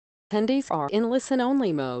Attendees are in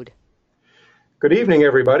listen-only mode. Good evening,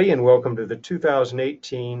 everybody, and welcome to the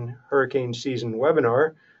 2018 hurricane season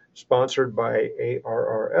webinar sponsored by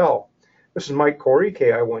ARRL. This is Mike Corey,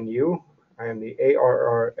 KI1U. I am the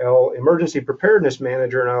ARRL Emergency Preparedness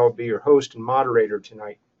Manager, and I will be your host and moderator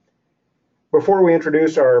tonight. Before we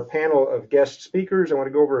introduce our panel of guest speakers, I want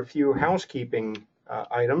to go over a few housekeeping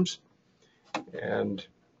items. And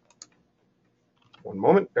one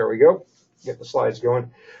moment, there we go. Get the slides going.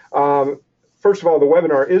 First of all, the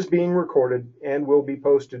webinar is being recorded and will be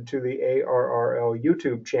posted to the ARRL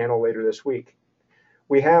YouTube channel later this week.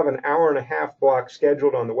 We have an hour-and-a-half block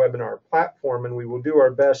scheduled on the webinar platform, and we will do our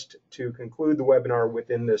best to conclude the webinar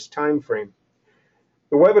within this time frame.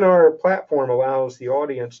 The webinar platform allows the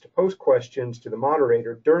audience to post questions to the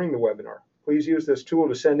moderator during the webinar. Please use this tool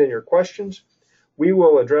to send in your questions. We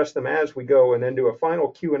will address them as we go and then do a final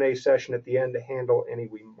Q&A session at the end to handle any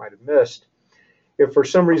we might have missed. If for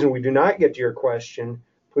some reason we do not get to your question,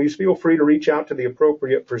 please feel free to reach out to the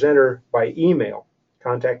appropriate presenter by email.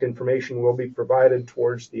 Contact information will be provided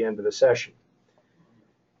towards the end of the session.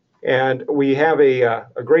 And we have a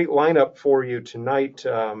great lineup for you tonight,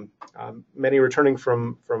 many returning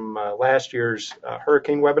from last year's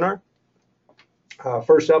hurricane webinar.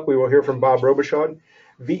 First up, we will hear from Bob Robichaud,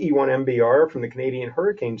 VE1MBR from the Canadian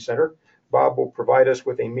Hurricane Center. Bob will provide us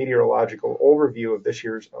with a meteorological overview of this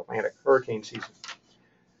year's Atlantic hurricane season.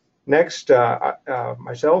 Next,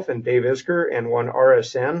 myself and Dave Isker and one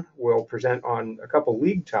RSN will present on a couple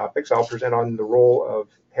league topics. I'll present on the role of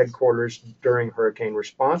headquarters during hurricane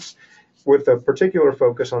response, with a particular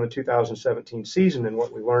focus on the 2017 season and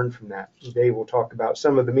what we learned from that. Dave will talk about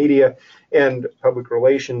some of the media and public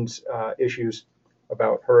relations issues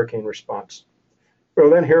about hurricane response. We'll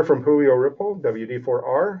then hear from Julio Ripoll,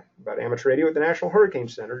 WD4R, about amateur radio at the National Hurricane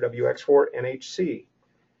Center, WX4NHC.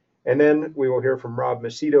 And then we will hear from Rob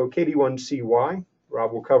Macedo, KD1CY.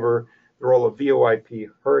 Rob will cover the role of VoIP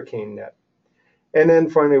Hurricane Net. And then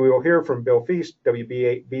finally, we will hear from Bill Feast,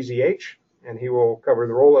 WBZH, and he will cover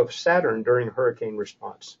the role of Saturn during hurricane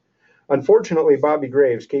response. Unfortunately, Bobby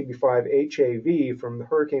Graves, KB5HAV from the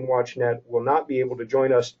Hurricane Watch Net, will not be able to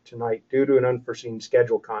join us tonight due to an unforeseen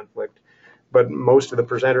schedule conflict. But most of the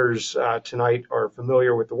presenters tonight are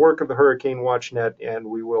familiar with the work of the Hurricane Watch Net, and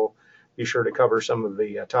we will be sure to cover some of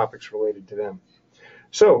the topics related to them.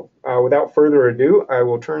 So without further ado, I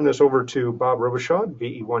will turn this over to Bob Robichaud,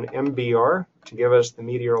 VE1MBR, to give us the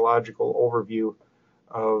meteorological overview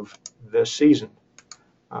of this season.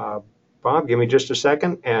 Bob, give me just a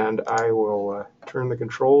second, and I will turn the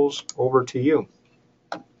controls over to you.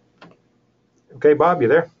 Okay, Bob, you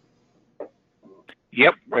there?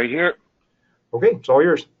 Yep, right here. Okay, it's all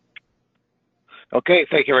yours. Okay,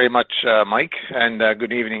 thank you very much, Mike, and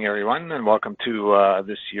good evening, everyone, and welcome to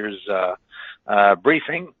this year's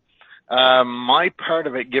briefing. My part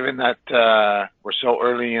of it, given that we're so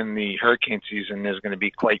early in the hurricane season, is going to be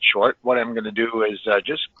quite short. What I'm going to do is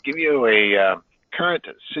just give you a current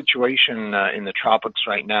situation in the tropics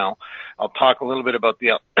right now. I'll talk a little bit about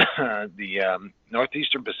the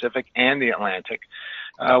northeastern Pacific and the Atlantic.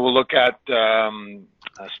 We'll look at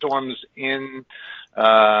storms in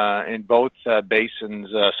both basins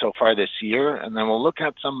so far this year, and then we'll look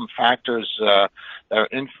at some factors that are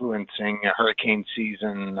influencing hurricane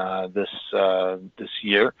season this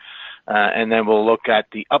year, and then we'll look at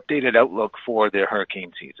the updated outlook for the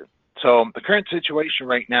hurricane season. So the current situation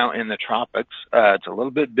right now in the tropics, it's a little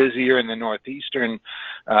bit busier in the northeastern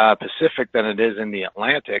Pacific than it is in the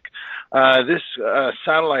Atlantic. This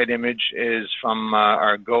satellite image is from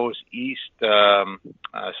our GOES East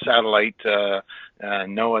satellite,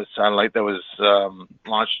 NOAA satellite that was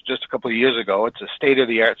launched just a couple of years ago. It's a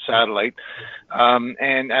state-of-the-art satellite.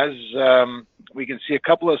 And as we can see a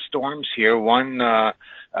couple of storms here, one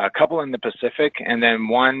a couple in the Pacific, and then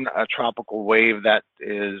one tropical wave that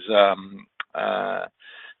is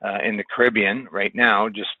in the Caribbean right now,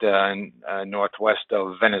 just northwest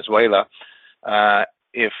of Venezuela.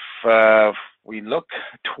 If we look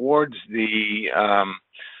towards the,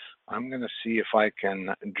 I'm going to see if I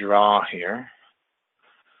can draw here.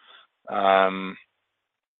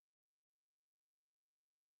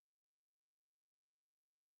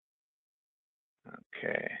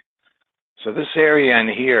 Okay. So this area in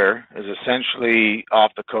here is essentially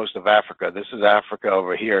off the coast of Africa. This is Africa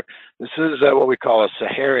over here. This is what we call a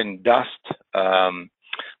Saharan dust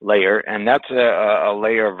layer, and that's a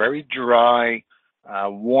layer of very dry,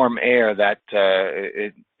 warm air that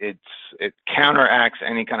it counteracts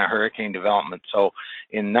any kind of hurricane development. So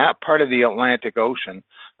in that part of the Atlantic Ocean,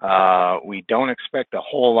 we don't expect a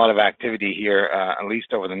whole lot of activity here, at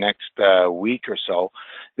least over the next week or so.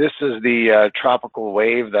 This is the tropical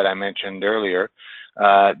wave that I mentioned earlier.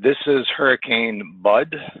 This is Hurricane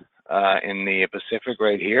Bud in the Pacific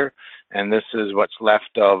right here, and this is what's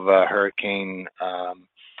left of Hurricane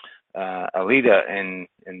Alida in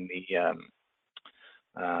the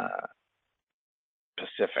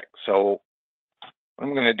Pacific. So what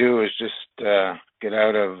I'm going to do is just get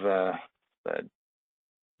out of the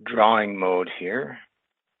drawing mode here.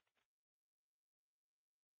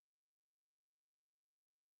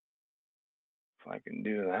 If I can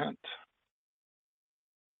do that.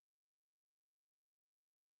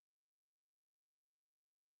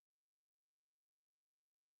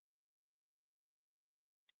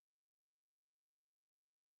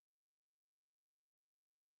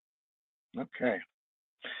 Okay.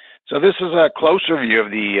 So this is a closer view of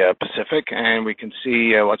the Pacific, and we can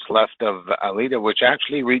see what's left of Alida, which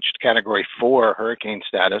actually reached Category 4 hurricane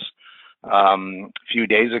status a few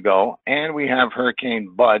days ago. And we have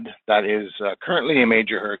Hurricane Bud, that is currently a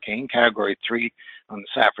major hurricane, Category 3 on the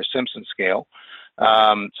Saffir-Simpson scale.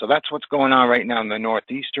 So that's what's going on right now in the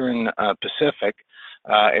northeastern Pacific.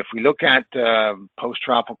 If we look at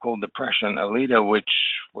post-tropical depression Alida, which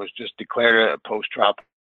was just declared a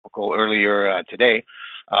post-tropical earlier today,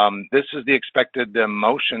 this is the expected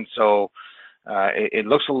motion. So it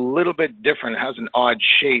looks a little bit different. It has an odd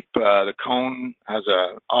shape. The cone has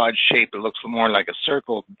an odd shape. It looks more like a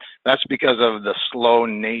circle. That's because of the slow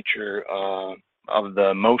nature of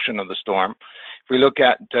the motion of the storm. If we look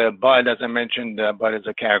at Bud, as I mentioned, Bud is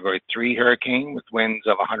a Category 3 hurricane with winds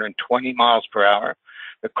of 120 miles per hour.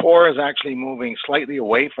 The core is actually moving slightly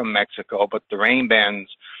away from Mexico, but the rain bands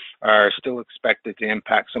are still expected to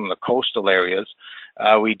impact some of the coastal areas.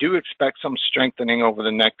 We do expect some strengthening over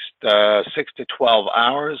the next 6 to 12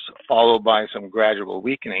 hours, followed by some gradual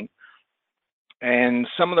weakening. And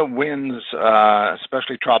some of the winds,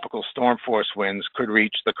 especially tropical storm force winds, could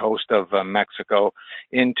reach the coast of Mexico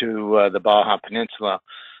into the Baja Peninsula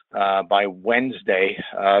by Wednesday.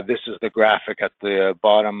 This is the graphic at the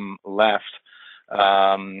bottom left.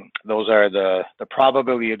 Those are the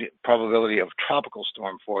probability of tropical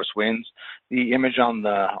storm force winds. The image on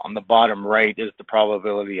the bottom right is the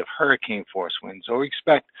probability of hurricane force winds. So we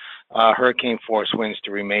expect hurricane force winds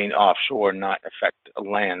to remain offshore, not affect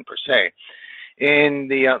land per se. In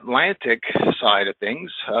the Atlantic side of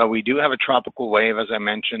things, we do have a tropical wave, as I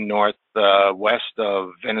mentioned, northwest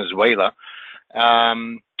of Venezuela.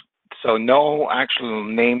 So no actual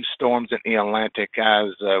named storms in the Atlantic as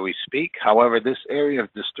we speak. However, this area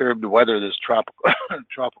of disturbed weather, this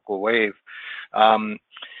tropical wave,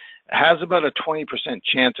 has about a 20%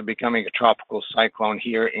 chance of becoming a tropical cyclone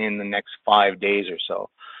here in the next 5 days or so.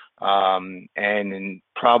 And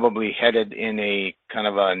probably headed in a kind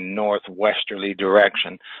of a northwesterly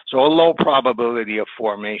direction. So a low probability of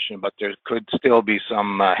formation, but there could still be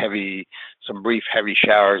some brief heavy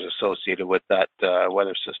showers associated with that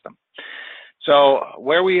weather system. So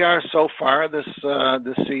where we are so far this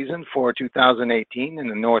season for 2018 in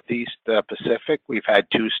the Northeast Pacific, we've had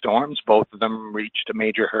 2 storms. Both of them reached a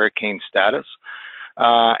major hurricane status.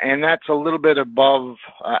 And that's a little bit above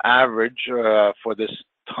average for this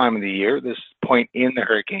time of the year, this point in the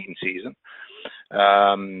hurricane season.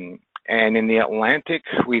 And in the Atlantic,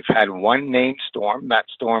 we've had 1 named storm. That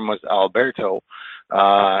storm was Alberto.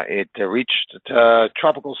 It reached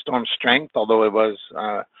tropical storm strength, although it was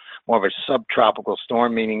more of a subtropical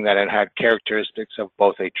storm, meaning that it had characteristics of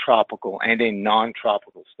both a tropical and a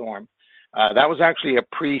non-tropical storm. That was actually a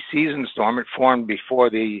pre-season storm. It formed before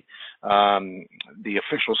the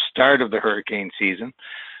official start of the hurricane season.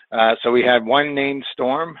 So we had 1 named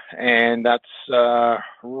storm, and that's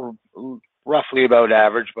roughly about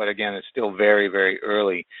average, but again, it's still very, very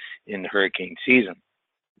early in the hurricane season.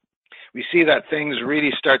 We see that things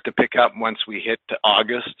really start to pick up once we hit to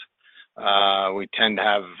August. We tend to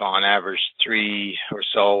have, on average, 3 or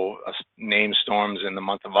so named storms in the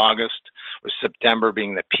month of August, with September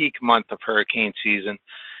being the peak month of hurricane season.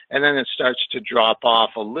 And then it starts to drop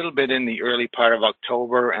off a little bit in the early part of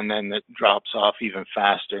October, and then it drops off even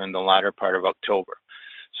faster in the latter part of October.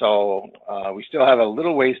 So we still have a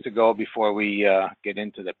little ways to go before we get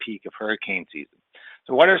into the peak of hurricane season.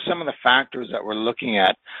 So what are some of the factors that we're looking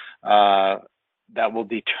at that will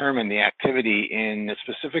determine the activity in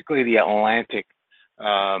specifically the Atlantic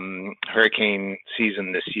hurricane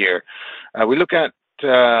season this year? We look at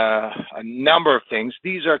a number of things.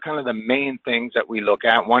 These are kind of the main things that we look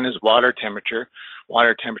at. One is water temperature.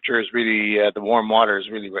 Water temperature is really, the warm water is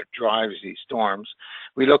really what drives these storms.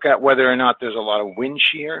 We look at whether or not there's a lot of wind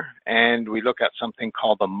shear, and we look at something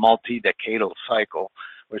called the multi-decadal cycle,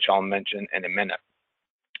 which I'll mention in a minute.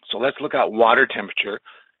 So let's look at water temperature.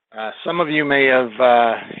 Some of you may have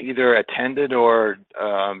either attended or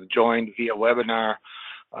joined via webinar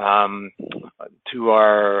to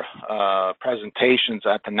our presentations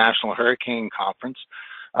at the National Hurricane Conference.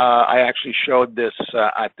 I actually showed this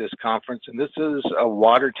at this conference, and this is a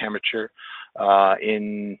water temperature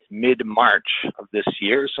in mid-March of this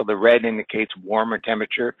year. So the red indicates warmer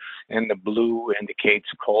temperature and the blue indicates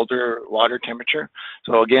colder water temperature.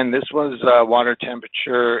 So again, this was water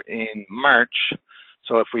temperature in March.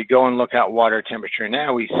 So if we go and look at water temperature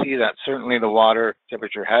now, we see that certainly the water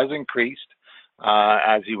temperature has increased,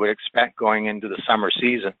 as you would expect going into the summer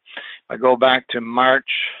season. If I go back to March,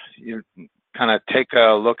 you kind of take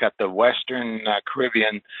a look at the Western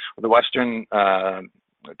Caribbean, the Western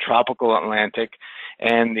tropical Atlantic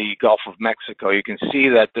and the Gulf of Mexico. You can see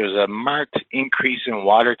that there's a marked increase in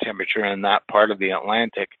water temperature in that part of the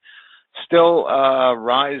Atlantic. Still a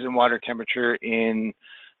rise in water temperature in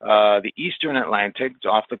the Eastern Atlantic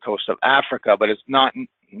off the coast of Africa, but it's not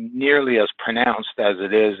nearly as pronounced as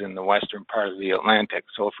it is in the western part of the Atlantic.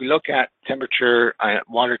 So if we look at temperature,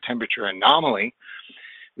 water temperature anomaly,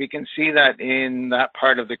 we can see that in that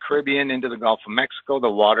part of the Caribbean into the Gulf of Mexico, the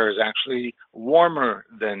water is actually warmer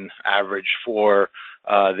than average for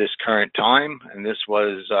this current time. And this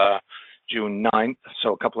was June 9th,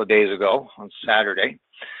 so a couple of days ago on Saturday.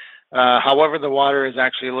 However, the water is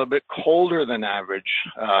actually a little bit colder than average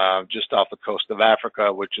just off the coast of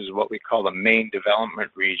Africa, which is what we call the main development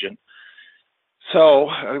region. So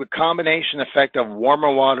the combination effect of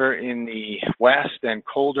warmer water in the west and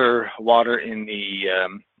colder water in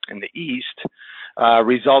the east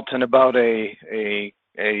results in about a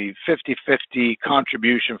 50-50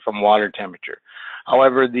 contribution from water temperature.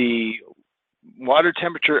 However, the water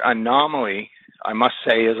temperature anomaly, I must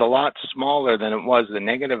say, is a lot smaller than it was the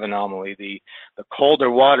negative anomaly. The colder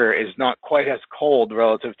water is not quite as cold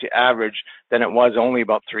relative to average than it was only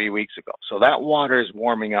about 3 weeks ago. So that water is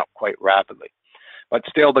warming up quite rapidly. But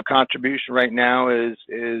still, the contribution right now is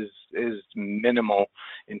minimal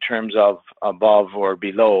in terms of above or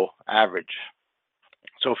below average.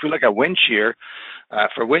 So if we look at wind shear,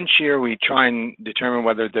 for wind shear, we try and determine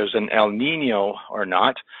whether there's an El Nino or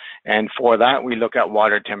not. And for that, we look at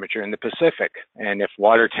water temperature in the Pacific. And if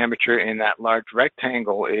water temperature in that large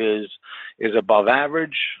rectangle is above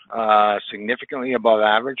average, significantly above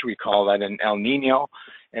average, we call that an El Nino.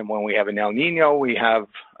 And when we have an El Nino, we have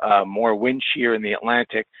more wind shear in the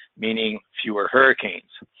Atlantic, meaning fewer hurricanes.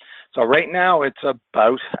 So right now it's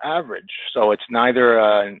about average. So it's neither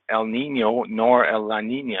an El Nino nor a La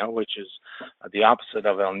Nina, which is the opposite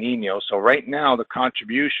of El Nino. So right now the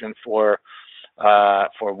contribution for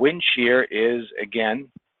wind shear is again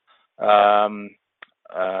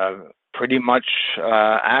pretty much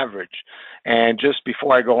average. And just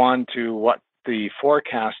before I go on to what the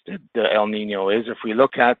forecasted El Nino is, if we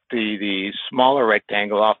look at the smaller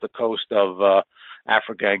rectangle off the coast of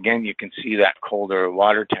Africa, again, you can see that colder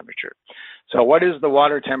water temperature. So what is the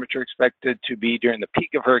water temperature expected to be during the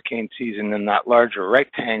peak of hurricane season in that larger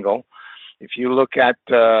rectangle? If you look at,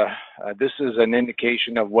 this is an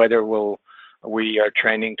indication of whether we are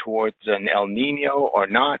trending towards an El Nino or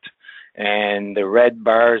not. And the red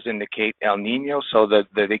bars indicate El Nino. So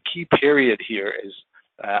the key period here is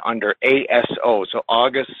under ASO, so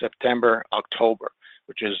August, September, October,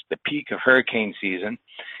 which is the peak of hurricane season.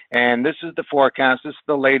 And this is the forecast. This is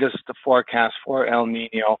the latest forecast for El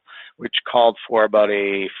Nino, which called for about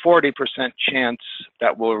a 40% chance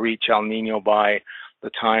that we'll reach El Nino by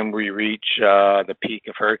the time we reach the peak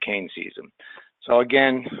of hurricane season. So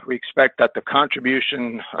again, we expect that the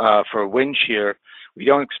contribution for wind shear, we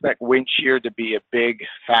don't expect wind shear to be a big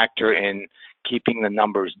factor in keeping the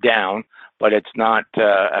numbers down, but it's not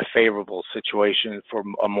a favorable situation for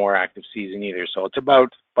a more active season either. So it's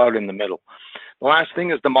about in the middle. The last thing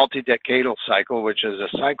is the multi-decadal cycle, which is a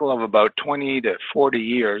cycle of about 20 to 40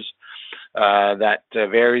 years that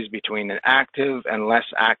varies between an active and less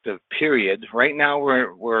active period. Right now,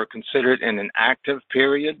 we're considered in an active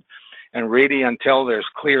period, and really until there's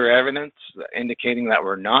clear evidence indicating that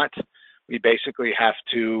we're not, we basically have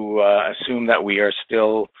to assume that we are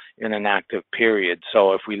still in an active period.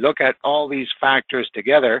 So if we look at all these factors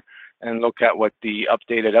together and look at what the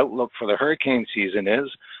updated outlook for the hurricane season is,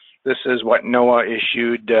 this is what NOAA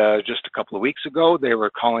issued just a couple of weeks ago. They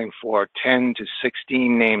were calling for 10 to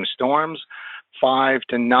 16 named storms, 5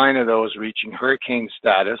 to 9 of those reaching hurricane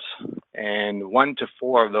status, and 1 to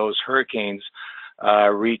 4 of those hurricanes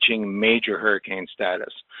reaching major hurricane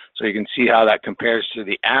status. So you can see how that compares to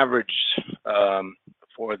the average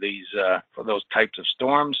for those types of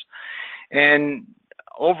storms. And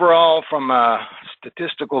overall, from a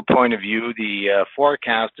statistical point of view, the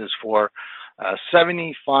forecast is for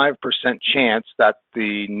 75% chance that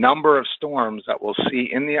the number of storms that we'll see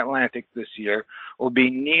in the Atlantic this year will be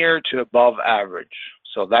near to above average.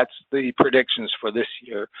 So that's the predictions for this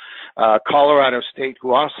year. Colorado State,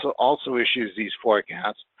 who also issues these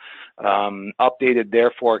forecasts, updated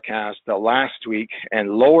their forecast last week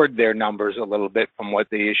and lowered their numbers a little bit from what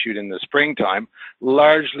they issued in the springtime,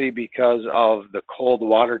 largely because of the cold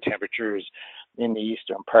water temperatures in the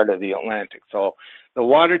eastern part of the Atlantic. So the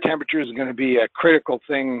water temperature is going to be a critical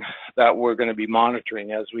thing that we're going to be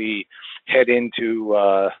monitoring as we head into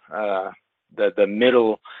the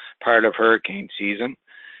middle part of hurricane season.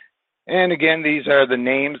 And again, these are the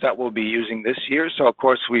names that we'll be using this year. So of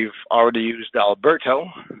course, we've already used Alberto,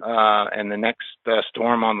 and the next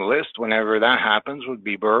storm on the list, whenever that happens, would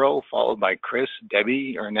be Burrow, followed by Chris,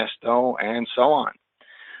 Debbie, Ernesto, and so on.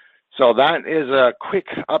 So that is a quick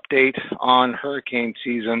update on hurricane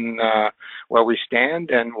season, where we stand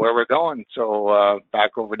and where we're going. So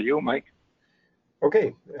back over to you, Mike.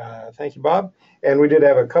 Okay, thank you, Bob. And we did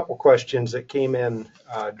have a couple questions that came in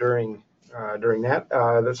during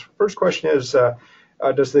that. This first question is,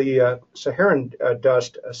 does the Saharan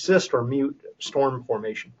dust assist or mute storm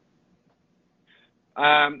formation?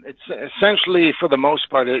 It's essentially, for the most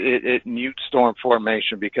part, it mutes storm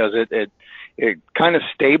formation because it kind of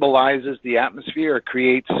stabilizes the atmosphere. It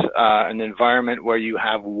creates an environment where you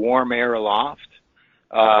have warm air aloft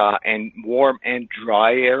and warm and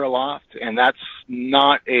dry air aloft, and that's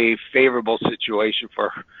not a favorable situation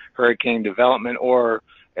for hurricane development or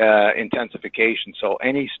intensification. So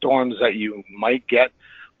any storms that you might get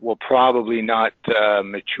will probably not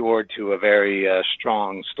mature to a very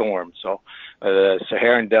strong storm. So the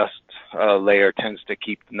Saharan dust layer tends to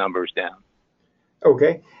keep the numbers down.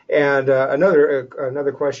 Okay, and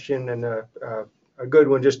another question, and a good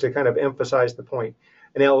one, just to kind of emphasize the point.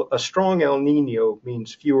 A strong El Nino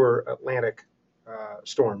means fewer Atlantic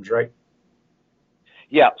storms, right?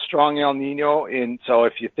 Yeah, strong El Nino. So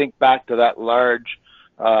if you think back to that large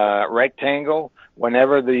rectangle,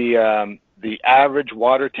 whenever the average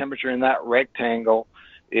water temperature in that rectangle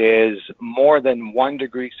is more than 1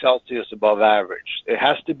 degree Celsius above average. It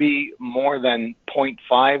has to be more than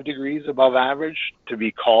 0.5 degrees above average to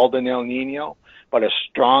be called an El Nino, but a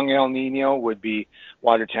strong El Nino would be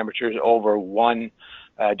water temperatures over 1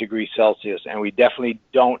 degree Celsius, and we definitely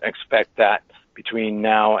don't expect that between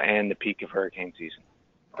now and the peak of hurricane season.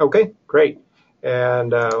 Okay, great.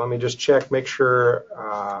 And let me just check, make sure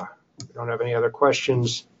we don't have any other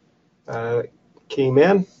questions came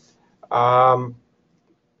in.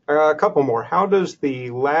 A couple more. How does the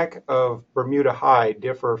lack of Bermuda High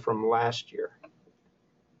differ from last year?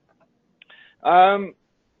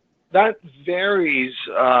 That varies.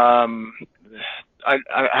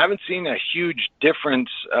 I haven't seen a huge difference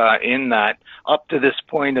in that up to this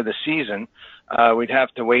point of the season. We'd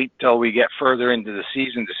have to wait till we get further into the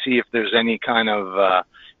season to see if there's any kind of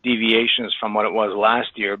deviations from what it was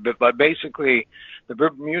last year. But basically, the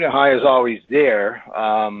Bermuda High is always there.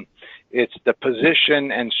 It's the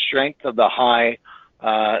position and strength of the high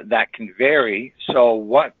that can vary. So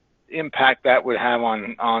what impact that would have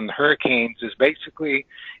on hurricanes is basically,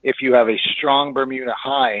 if you have a strong Bermuda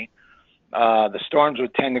High, the storms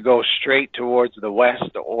would tend to go straight towards the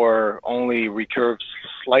west or only recurve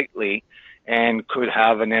slightly and could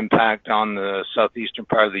have an impact on the southeastern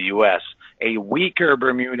part of the U.S. A weaker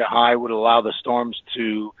Bermuda High would allow the storms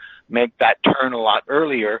to make that turn a lot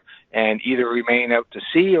earlier and either remain out to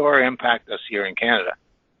sea or impact us here in Canada.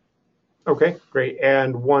 Okay, great.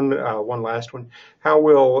 And one last one. How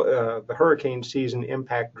will the hurricane season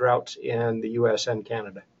impact droughts in the U.S. and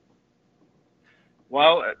Canada?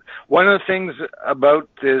 Well, one of the things about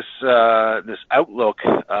this outlook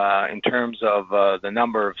in terms of the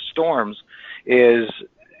number of storms is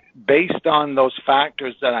based on those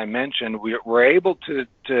factors that I mentioned. We're able to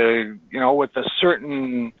with a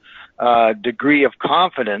certain degree of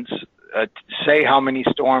confidence say how many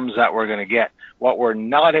storms that we're going to get. What we're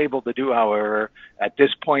not able to do, however, at this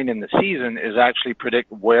point in the season is actually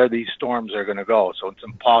predict where these storms are going to go. So it's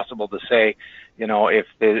impossible to say,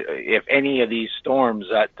 if any of these storms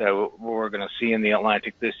that we're going to see in the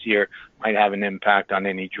Atlantic this year might have an impact on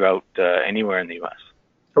any drought anywhere in the U.S.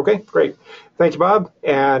 Okay, great. Thank you, Bob.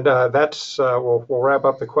 And that's we'll wrap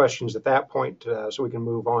up the questions at that point so we can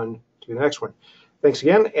move on to the next one. Thanks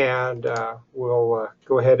again, and we'll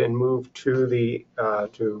go ahead and move to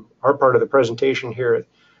to our part of the presentation here at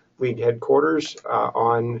League headquarters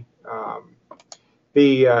on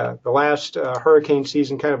the last hurricane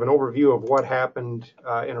season, kind of an overview of what happened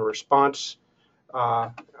in a response,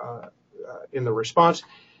 and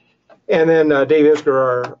then Dave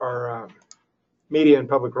Isger, our Media and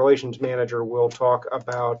Public Relations Manager, will talk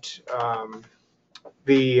about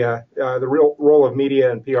the real role of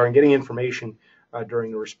media and PR in getting information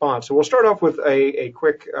during the response. So we'll start off with a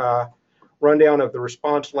quick rundown of the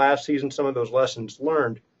response last season, some of those lessons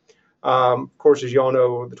learned. Of course, as you all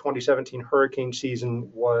know, the 2017 hurricane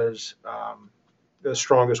season was the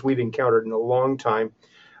strongest we've encountered in a long time,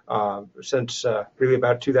 since really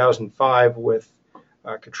about 2005 with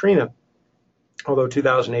Katrina. Although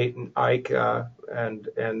 2008 and Ike and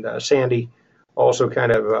Sandy also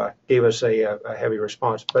kind of gave us a heavy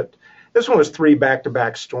response. But this one was 3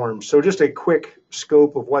 back-to-back storms. So just a quick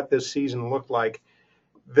scope of what this season looked like.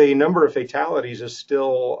 The number of fatalities is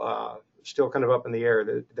still kind of up in the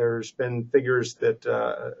air. There's been figures that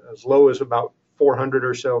as low as about 400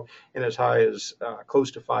 or so and as high as close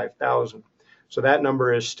to 5,000. So that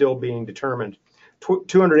number is still being determined.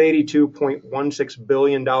 $282.16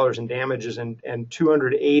 billion in damages and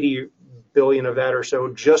 280 billion of that or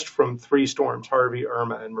so just from 3 storms, Harvey,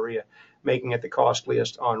 Irma, and Maria, making it the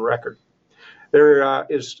costliest on record. There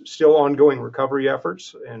is still ongoing recovery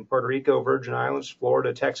efforts in Puerto Rico, Virgin Islands,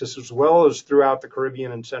 Florida, Texas, as well as throughout the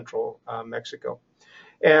Caribbean and central Mexico.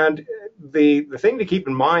 And the thing to keep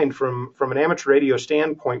in mind from an amateur radio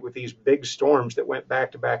standpoint with these big storms that went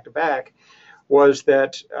back to back to back was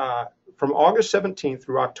that from August 17th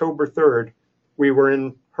through October 3rd, we were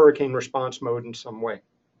in hurricane response mode in some way.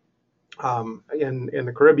 In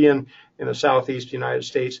the Caribbean, in the southeast United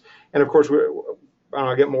States, and of course,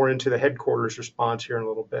 I'll get more into the headquarters response here in a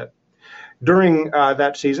little bit. During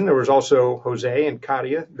that season, there was also Jose and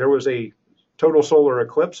Katia. There was a total solar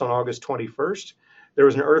eclipse on August 21st. There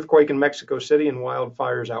was an earthquake in Mexico City and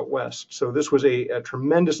wildfires out west. So this was a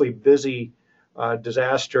tremendously busy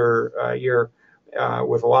disaster year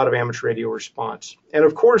with a lot of amateur radio response. And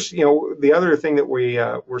of course, you know, the other thing that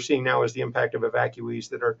we're seeing now is the impact of evacuees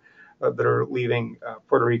that are leaving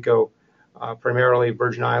Puerto Rico, primarily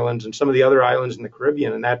Virgin Islands and some of the other islands in the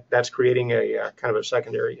Caribbean, and that's creating a kind of a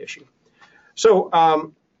secondary issue. So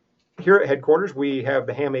here at headquarters, we have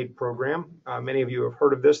the HAM-AID program. Many of you have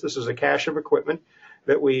heard of this. This is a cache of equipment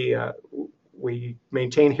that we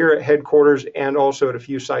maintain here at headquarters and also at a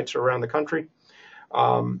few sites around the country.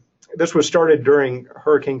 This was started during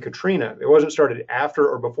Hurricane Katrina. It wasn't started after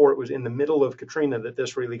or before. It was in the middle of Katrina that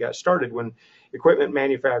this really got started, when equipment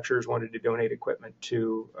manufacturers wanted to donate equipment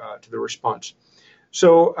to the response.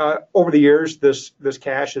 So over the years, this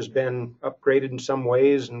cache has been upgraded in some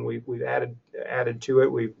ways, and we've added to it.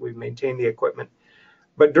 We've maintained the equipment.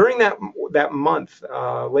 But during that month,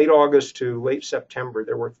 late August to late September,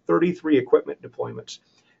 there were 33 equipment deployments.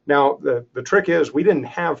 Now, the trick is we didn't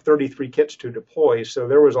have 33 kits to deploy, so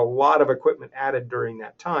there was a lot of equipment added during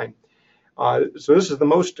that time. So this is the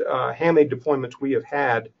most HAM-AID deployments we have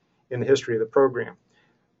had in the history of the program.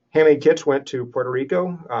 HAM-AID kits went to Puerto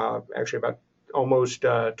Rico, actually about almost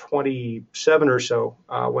 27 or so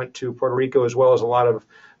went to Puerto Rico, as well as a lot of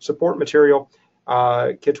support material.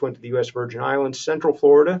 Kits went to the U.S. Virgin Islands, Central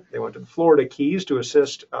Florida. They went to the Florida Keys to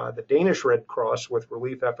assist the Danish Red Cross with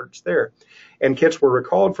relief efforts there. And kits were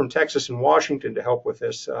recalled from Texas and Washington to help with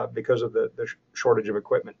this because of the shortage of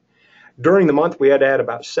equipment. During the month, we had to add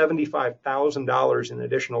about $75,000 in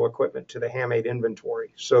additional equipment to the HAM-AID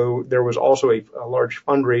inventory. So there was also a large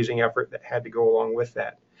fundraising effort that had to go along with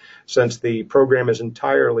that, since the program is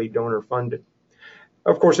entirely donor funded.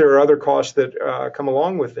 Of course, there are other costs that come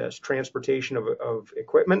along with this. Transportation of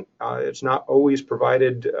equipment. It's not always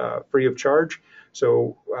provided free of charge.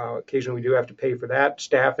 So occasionally we do have to pay for that.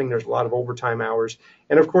 Staffing, there's a lot of overtime hours.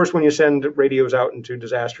 And of course, when you send radios out into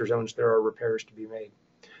disaster zones, there are repairs to be made.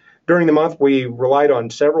 During the month, we relied on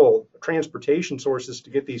several transportation sources to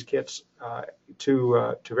get these kits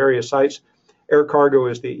to various sites. Air cargo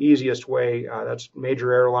is the easiest way. That's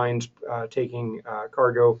major airlines taking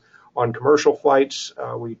cargo on commercial flights.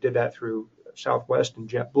 We did that through Southwest and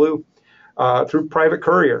JetBlue. Through private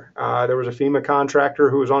courier, there was a FEMA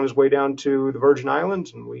contractor who was on his way down to the Virgin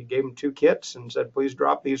Islands, and we gave him 2 kits and said, please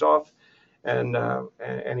drop these off. And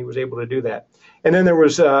he was able to do that. And then there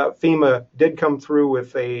was FEMA did come through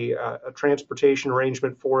with a transportation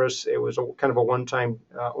arrangement for us. It was kind of a one-time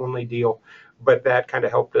only deal, but that kind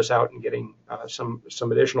of helped us out in getting some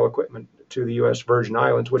additional equipment to the U.S. Virgin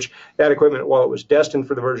Islands, which that equipment, while it was destined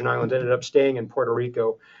for the Virgin Islands, ended up staying in Puerto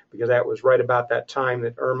Rico, because that was right about that time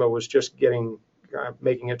that Irma was just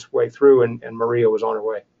making its way through, and Maria was on her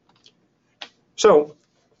way. So,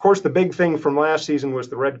 of course, the big thing from last season was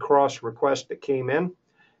the Red Cross request that came in.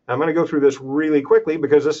 I'm going to go through this really quickly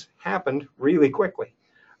because this happened really quickly.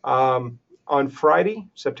 On Friday,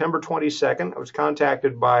 September 22nd, I was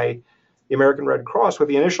contacted by the American Red Cross with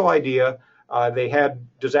the initial idea They had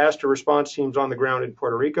disaster response teams on the ground in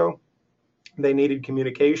Puerto Rico. They needed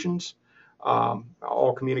communications.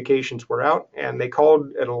 All communications were out, and they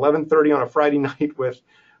called at 11:30 on a Friday night with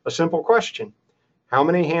a simple question: how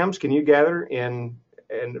many hams can you gather in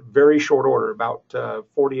very short order, about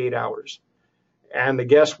 48 hours? And the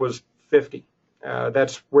guess was 50.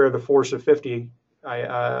 That's where the Force of 50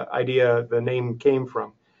 idea, the name, came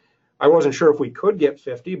from. I wasn't sure if we could get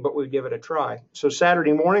 50, but we'd give it a try. So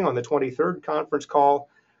Saturday morning on the 23rd, conference call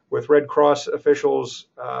with Red Cross officials,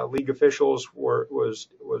 league officials was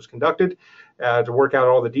conducted to work out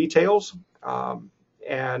all the details.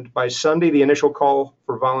 And by Sunday, the initial call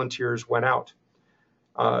for volunteers went out,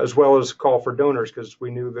 as well as call for donors, because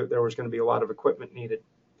we knew that there was going to be a lot of equipment needed.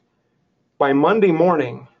 By Monday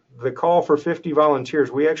morning, the call for 50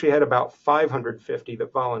 volunteers, we actually had about 550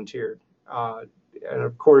 that volunteered. And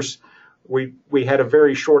of course, we had a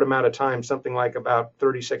very short amount of time, something like about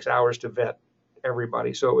 36 hours to vet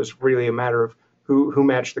everybody. So it was really a matter of who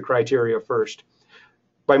matched the criteria first.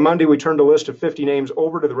 By Monday, we turned a list of 50 names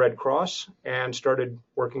over to the Red Cross and started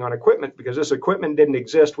working on equipment. Because this equipment didn't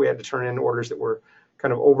exist, we had to turn in orders that were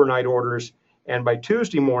kind of overnight orders. And by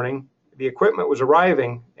Tuesday morning, the equipment was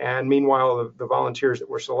arriving, and meanwhile, the volunteers that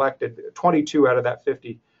were selected, 22 out of that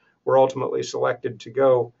 50 were ultimately selected to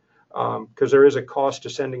go, because there is a cost to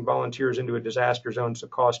sending volunteers into a disaster zone, so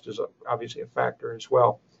cost is obviously a factor as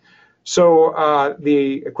well. So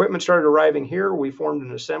the equipment started arriving here. We formed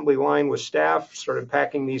an assembly line with staff, started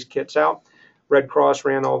packing these kits out. Red Cross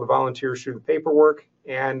ran all the volunteers through the paperwork,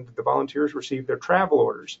 and the volunteers received their travel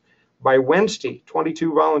orders. By Wednesday,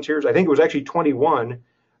 22 volunteers, I think it was actually 21,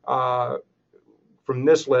 from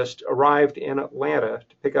this list arrived in Atlanta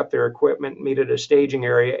to pick up their equipment, meet at a staging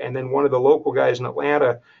area, and then one of the local guys in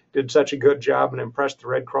Atlanta did such a good job and impressed the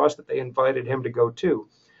Red Cross that they invited him to go too.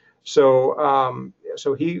 So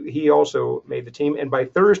so he also made the team, and by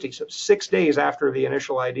Thursday, so 6 days after the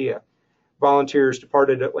initial idea, volunteers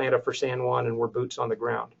departed Atlanta for San Juan and were boots on the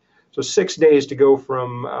ground. So 6 days to go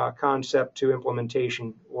from concept to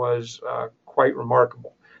implementation was quite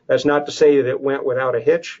remarkable. That's not to say that it went without a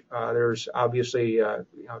hitch. There's obviously,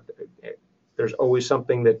 there's always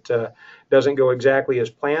something that doesn't go exactly as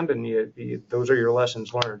planned, and those are your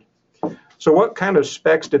lessons learned. So what kind of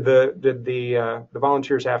specs did the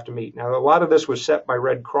volunteers have to meet? Now, a lot of this was set by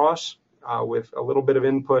Red Cross with a little bit of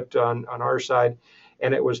input on our side,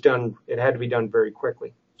 and it had to be done very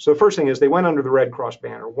quickly. So the first thing is they went under the Red Cross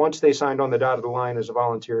banner. Once they signed on the dotted line as a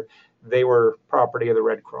volunteer, they were property of the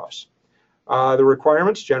Red Cross. The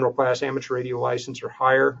requirements: general class amateur radio license or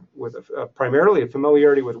higher, with primarily a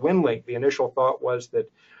familiarity with WinLink. The initial thought was that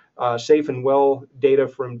safe and well data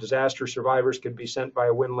from disaster survivors could be sent by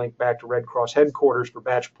a WinLink back to Red Cross headquarters for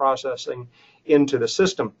batch processing into the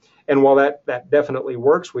system. And while that definitely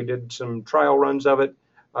works, we did some trial runs of it.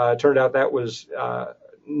 Turned out that was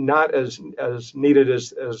not as needed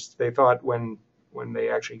as they thought when they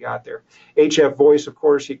actually got there. HF voice, of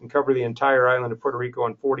course, you can cover the entire island of Puerto Rico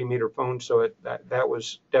on 40-meter phones, so that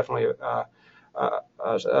was definitely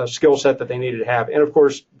a skill set that they needed to have. And of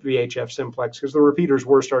course, VHF simplex, because the repeaters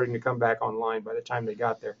were starting to come back online by the time they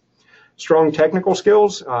got there. Strong technical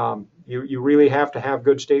skills. You really have to have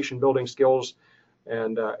good station building skills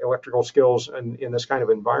and electrical skills in this kind of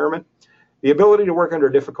environment. The ability to work under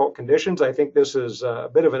difficult conditions, I think this is a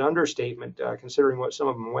bit of an understatement considering what some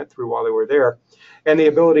of them went through while they were there. And the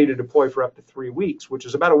ability to deploy for up to 3 weeks, which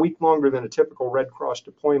is about a week longer than a typical Red Cross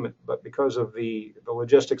deployment. But because of the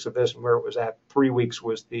logistics of this and where it was at, 3 weeks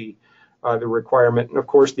was the requirement. And of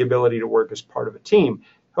course, the ability to work as part of a team.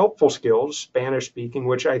 Helpful skills, Spanish speaking,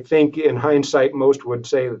 which I think in hindsight, most would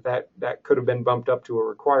say that could have been bumped up to a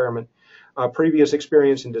requirement. Previous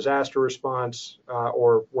experience in disaster response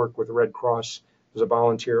or work with the Red Cross as a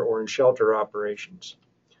volunteer or in shelter operations.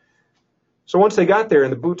 So once they got there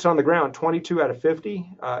and the boots on the ground, 22 out of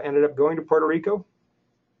 50 ended up going to Puerto Rico.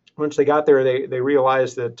 Once they got there, they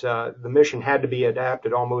realized that the mission had to be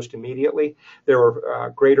adapted almost immediately. There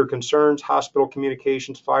were greater concerns: hospital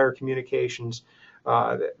communications, fire communications,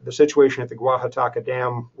 the situation at the Guajataca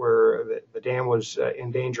Dam, where the dam was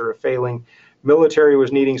in danger of failing. Military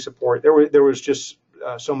was needing support. There was just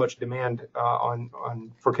so much demand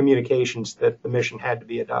for communications that the mission had to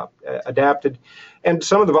be adapted. And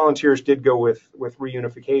some of the volunteers did go with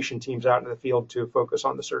reunification teams out into the field to focus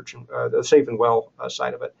on the search and the safe and well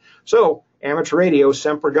side of it. So amateur radio,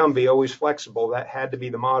 semper gumby, always flexible. That had to be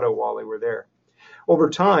the motto while they were there.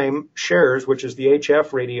 Over time, SHARES, which is the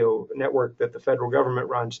HF radio network that the federal government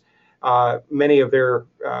runs, many of their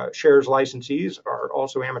SHARES licensees are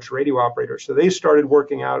also amateur radio operators. So they started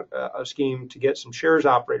working out a scheme to get some SHARES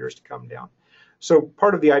operators to come down. So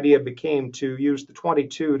part of the idea became to use the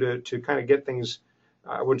 22 to kind of get things,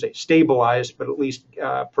 I wouldn't say stabilized, but at least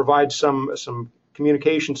provide some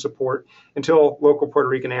communication support until local Puerto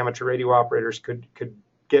Rican amateur radio operators could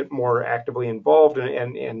get more actively involved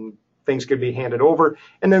and things could be handed over.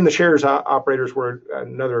 And then the shares operators were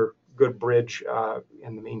another good bridge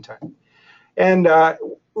in the meantime. And the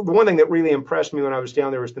one thing that really impressed me when I was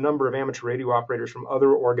down there was the number of amateur radio operators from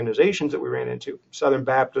other organizations that we ran into. Southern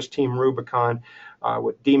Baptist, Team Rubicon,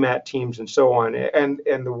 with DMAT teams and so on. And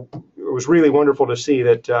it was really wonderful to see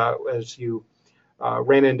that as you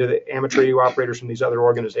ran into the amateur radio operators from these other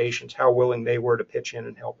organizations, how willing they were to pitch in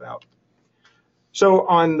and help out. So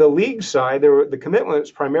on the league side, the commitment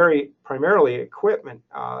was primarily equipment.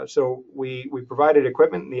 So we provided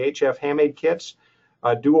equipment in the HF handmade kits,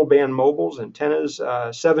 dual band mobiles, antennas,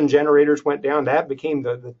 7 generators went down. That became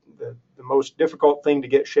the most difficult thing to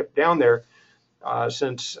get shipped down there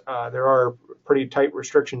since there are pretty tight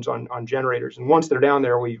restrictions on generators. And once they're down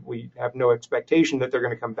there, we have no expectation that they're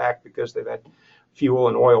going to come back because they've had fuel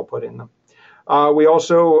and oil put in them. We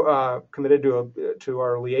also committed to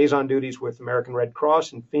our liaison duties with American Red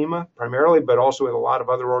Cross and FEMA primarily, but also with a lot of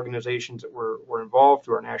other organizations that were involved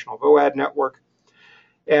through our national VOAD network.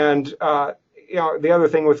 And the other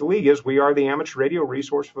thing with the league is we are the amateur radio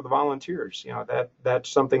resource for the volunteers. That's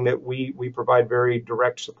something that we provide very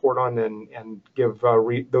direct support on and give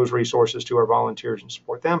those resources to our volunteers and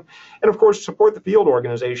support them. And of course, support the field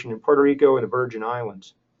organization in Puerto Rico and the Virgin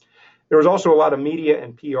Islands. There was also a lot of media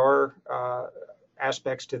and PR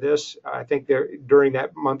aspects to this. I think during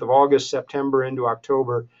that month of August, September into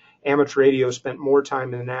October, amateur radio spent more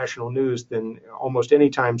time in the national news than almost any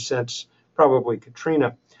time since probably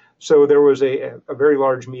Katrina. So there was a very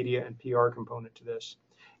large media and PR component to this.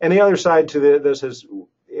 And the other side to this is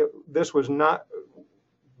this was not,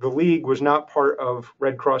 the league was not part of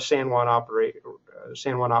Red Cross San Juan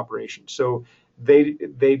operations. So they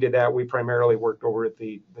did that. We primarily worked over at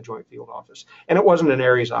the Joint Field Office. And it wasn't an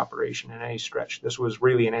Aries operation in any stretch. This was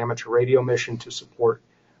really an amateur radio mission to support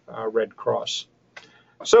Red Cross.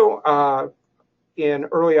 So in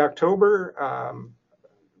early October,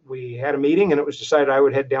 we had a meeting and it was decided I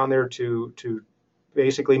would head down there to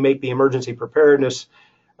basically make the emergency preparedness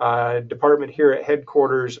department here at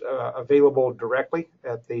headquarters available directly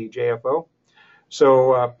at the JFO.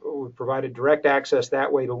 So we provided direct access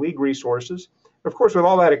that way to league resources. Of course, with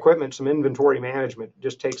all that equipment, some inventory management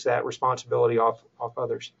just takes that responsibility off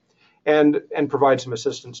others, and provides some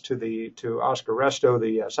assistance to Oscar Resto,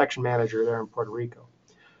 the section manager there in Puerto Rico.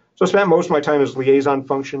 So I spent most of my time as liaison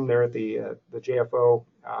function there at the JFO,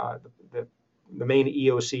 the main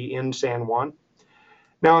EOC in San Juan.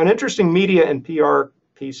 Now, an interesting media and PR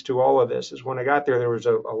piece to all of this is when I got there was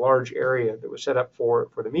a large area that was set up for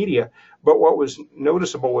the media. But what was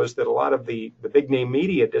noticeable was that a lot of the big name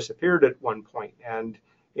media disappeared at one point. And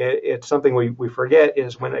it's something we forget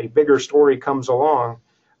is when a bigger story comes along,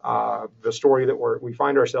 the story that we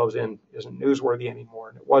find ourselves in isn't newsworthy anymore.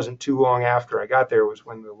 And it wasn't too long after I got there was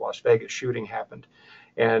when the Las Vegas shooting happened.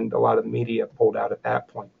 And a lot of the media pulled out at that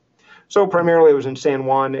point. So primarily I was in San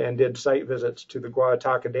Juan and did site visits to the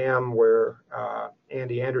Guadataca Dam where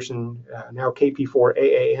Andy Anderson, now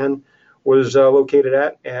KP4AAN, was located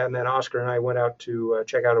at. And then Oscar and I went out to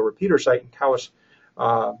check out a repeater site in Taos,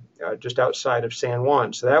 just outside of San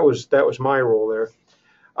Juan. So that was my role there.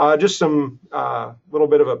 Just some little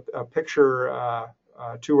bit of a picture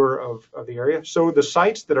tour of the area. So the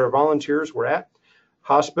sites that our volunteers were at,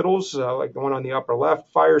 hospitals like the one on the upper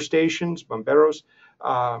left, fire stations, bomberos,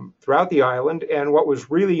 throughout the island. And what was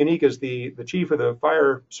really unique is the chief of the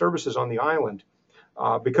fire services on the island,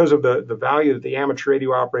 because of the value that the amateur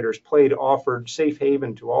radio operators played, offered safe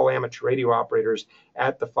haven to all amateur radio operators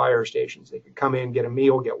at the fire stations. They could come in, get a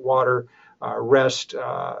meal, get water, rest,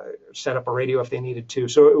 set up a radio if they needed to.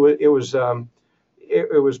 So it was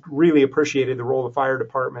really appreciated the role the fire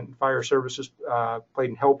department and fire services played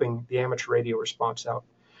in helping the amateur radio response out.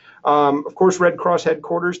 Of course, Red Cross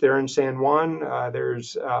headquarters, they're in San Juan.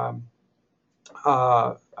 There's, I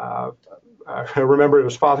remember it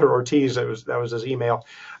was Father Ortiz, that was his email,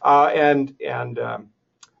 and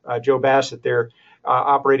Joe Bassett there,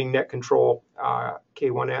 operating net control,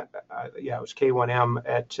 K1M, it was K1M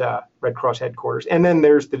at Red Cross headquarters. And then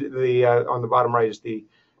there's the on the bottom right is the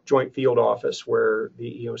Joint Field Office where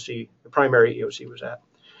the EOC, the primary EOC was at.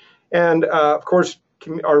 And of course,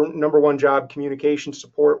 our number one job, communication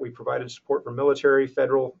support. We provided support for military,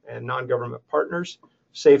 federal, and non-government partners,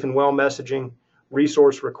 safe and well messaging,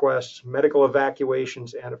 resource requests, medical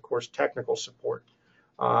evacuations, and of course, technical support.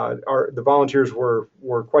 The volunteers were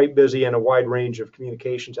quite busy in a wide range of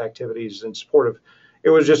communications activities in support of it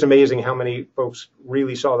was just amazing how many folks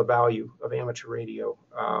really saw the value of amateur radio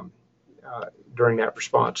during that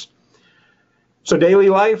response. So daily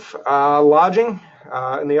life, lodging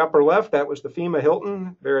in the upper left, that was the FEMA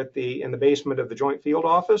Hilton there in the basement of the Joint Field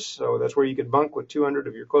Office. So that's where you could bunk with 200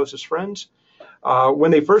 of your closest friends. When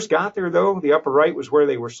they first got there, though, the upper right was where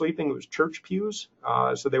they were sleeping. It was church pews.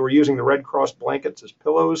 So they were using the Red Cross blankets as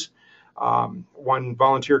pillows. One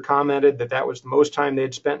volunteer commented that was the most time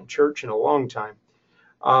they'd spent in church in a long time.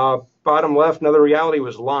 Bottom left, another reality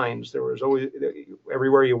was lines. There was always,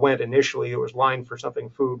 everywhere you went initially, there was line for something,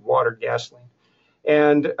 food, water, gasoline.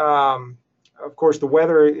 And of course, the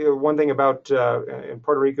weather, one thing about in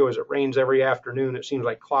Puerto Rico is it rains every afternoon. It seems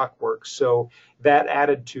like clockwork. So that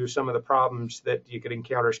added to some of the problems that you could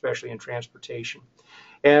encounter, especially in transportation.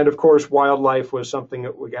 And of course, wildlife was something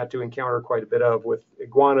that we got to encounter quite a bit of, with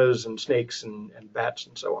iguanas and snakes and bats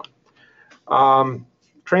and so on.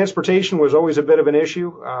 Transportation was always a bit of an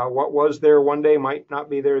issue. What was there one day might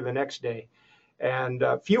not be there the next day. And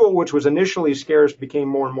fuel, which was initially scarce, became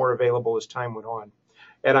more and more available as time went on.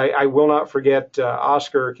 And I will not forget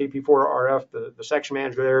Oscar, KP4RF, the section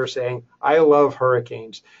manager there, saying, "I love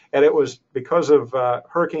hurricanes." And it was because of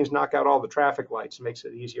hurricanes knock out all the traffic lights. It makes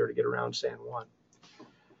it easier to get around San Juan.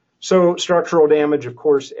 So structural damage, of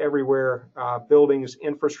course, everywhere. Buildings,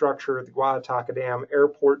 infrastructure, the Guadalajara Dam,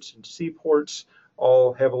 airports and seaports,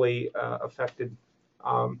 all heavily affected.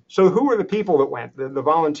 So who were the people that went, the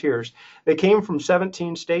volunteers? They came from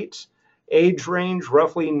 17 states, age range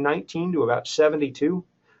roughly 19 to about 72.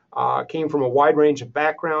 Came from a wide range of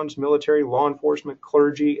backgrounds: military, law enforcement,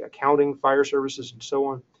 clergy, accounting, fire services, and so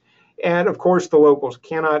on. And of course, the locals.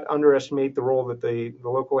 Cannot underestimate the role that the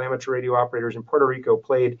local amateur radio operators in Puerto Rico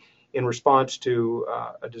played in response to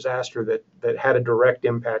a disaster that had a direct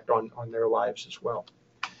impact on their lives as well.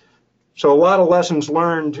 So a lot of lessons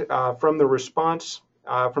learned from the response.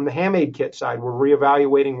 From the ham aid kit side, we're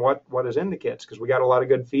reevaluating what is in the kits, because we got a lot of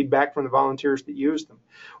good feedback from the volunteers that used them.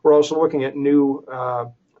 We're also looking at new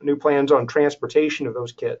plans on transportation of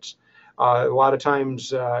those kits. A lot of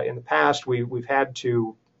times in the past, we've had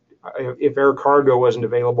to, if air cargo wasn't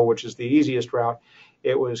available, which is the easiest route,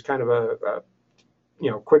 it was kind of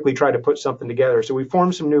quickly try to put something together. So we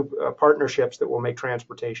formed some new partnerships that will make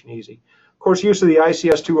transportation easy. Of course, use of the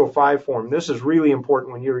ICS 205 form. This is really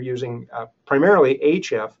important when you're using primarily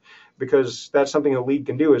HF, because that's something a lead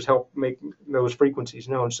can do, is help make those frequencies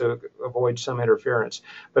known, so avoid some interference.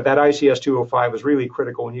 But that ICS 205 is really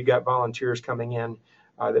critical when you got volunteers coming in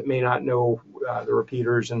that may not know the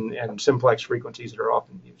repeaters and simplex frequencies that are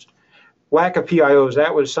often used. Lack of PIOs,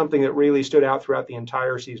 that was something that really stood out throughout the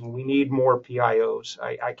entire season. We need more PIOs.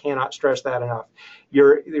 I cannot stress that enough.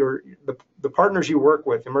 The partners you work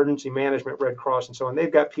with, emergency management, Red Cross, and so on, they've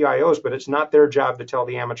got PIOs, but it's not their job to tell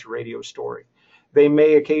the amateur radio story. They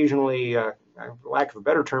may occasionally, for lack of a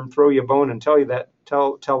better term, throw you a bone and tell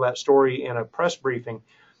that story in a press briefing.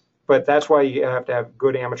 But that's why you have to have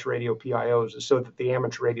good amateur radio PIOs, is so that the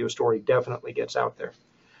amateur radio story definitely gets out there.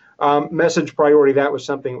 Message priority, that was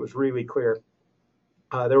something that was really clear.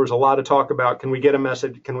 There was a lot of talk about, can we get a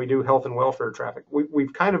message? Can we do health and welfare traffic?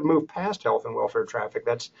 We've kind of moved past health and welfare traffic.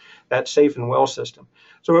 That's that safe and well system.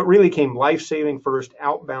 So it really came life-saving first,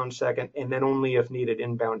 outbound second, and then only if needed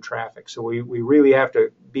inbound traffic. So we really have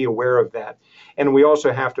to be aware of that. And we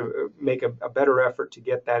also have to make a better effort to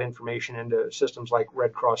get that information into systems like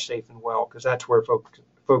Red Cross Safe and Well, because that's where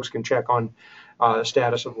folks can check on the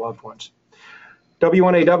status of loved ones.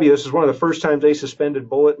 W1AW, this is one of the first times they suspended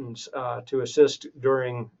bulletins to assist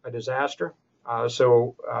during a disaster.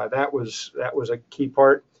 So that was a key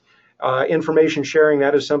part. Information sharing,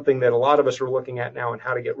 that is something that a lot of us are looking at now, and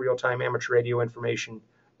how to get real-time amateur radio information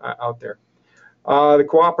out there. The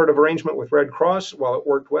cooperative arrangement with Red Cross, while it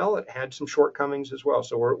worked well, it had some shortcomings as well.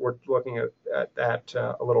 So we're looking at that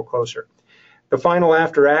a little closer. The final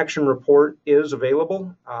after action report is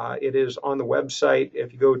available. It is on the website.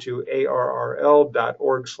 If you go to arrl.org/ARES,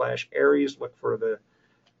 look for the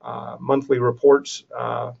monthly reports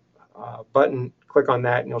button, click on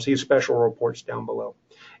that, and you'll see special reports down below.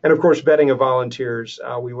 And of course, vetting of volunteers.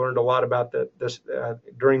 We learned a lot about this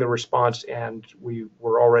during the response, and we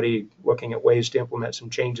were already looking at ways to implement some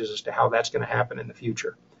changes as to how that's going to happen in the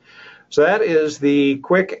future. So that is the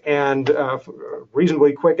quick and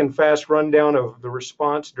reasonably quick and fast rundown of the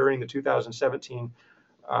response during the 2017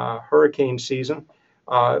 hurricane season.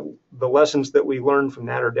 The lessons that we learned from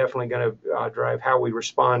that are definitely going to drive how we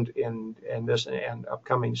respond in this and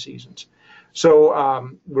upcoming seasons. So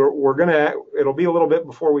it'll be a little bit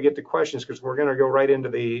before we get to questions, because we're going to go right into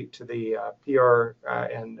the PR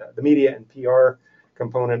and the media and PR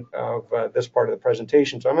component of this part of the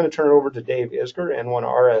presentation. So I'm going to turn it over to Dave Isger, N1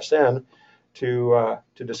 RSN, to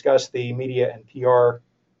discuss the media and PR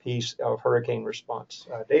piece of hurricane response.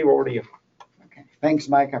 Dave, over to you. Okay, thanks,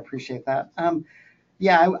 Mike. I appreciate that.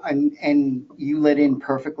 Yeah, and you led in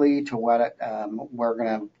perfectly to what we're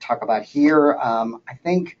going to talk about here. I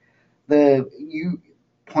think you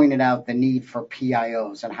pointed out the need for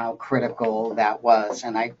PIOs and how critical that was,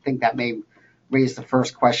 and I think that may raise the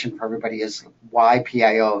first question for everybody: is why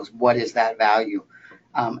PIOs? What is that value?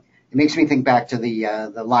 It makes me think back to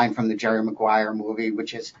the line from the Jerry Maguire movie,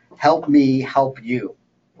 which is "Help me help you,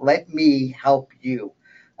 let me help you."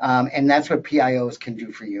 And that's what PIOs can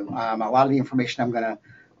do for you. A lot of the information I'm going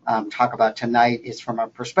to talk about tonight is from a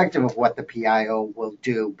perspective of what the PIO will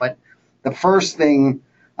do. But the first thing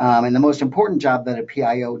and the most important job that a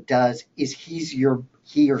PIO does is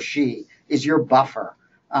he or she is your buffer.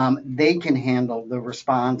 They can handle the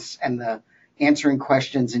response and the answering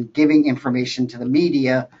questions and giving information to the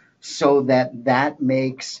media so that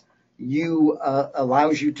makes you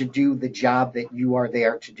allows you to do the job that you are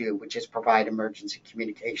there to do, which is provide emergency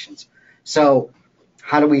communications. So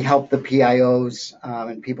how do we help the PIOs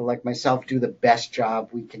and people like myself do the best job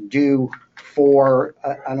we can do for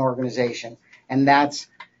an organization? And that's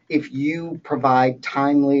if you provide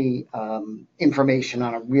timely information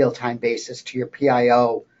on a real-time basis to your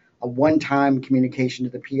PIO, a one-time communication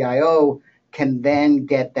to the PIO can then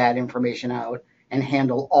get that information out and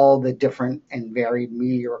handle all the different and varied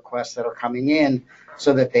media requests that are coming in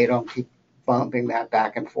so that they don't keep bumping that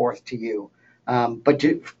back and forth to you. But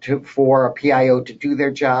for a PIO to do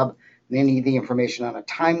their job, they need the information on a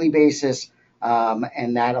timely basis,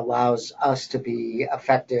 and that allows us to be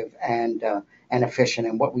effective and efficient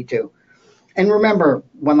in what we do. And remember,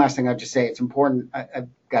 one last thing I'll just say, it's important, I've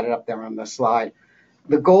got it up there on the slide.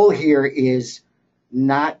 The goal here is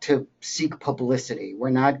not to seek publicity.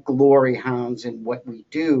 We're not glory hounds in what we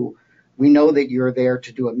do. We know that you're there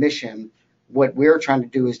to do a mission. What we're trying to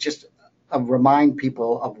do is just remind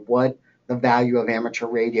people of what the value of amateur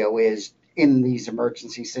radio is in these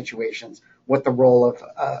emergency situations, what the role of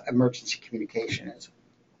emergency communication is.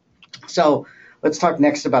 So let's talk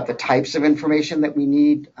next about the types of information that we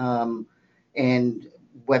need and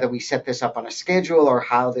whether we set this up on a schedule or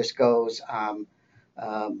how this goes.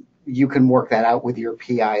 You can work that out with your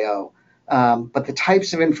PIO. But the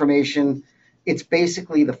types of information, it's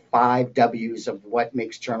basically the 5 W's of what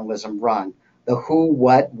makes journalism run. The who,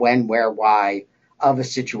 what, when, where, why of a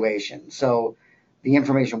situation. So the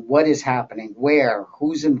information, what is happening, where,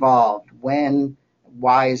 who's involved, when,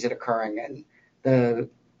 why is it occurring? And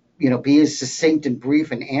be as succinct and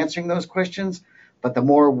brief in answering those questions. But the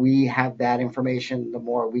more we have that information, the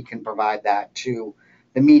more we can provide that to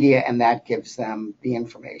the media, and that gives them the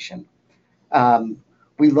information.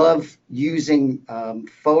 We love using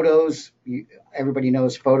photos. Everybody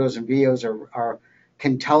knows photos and videos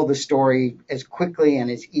can tell the story as quickly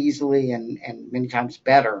and as easily and many times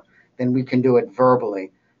better than we can do it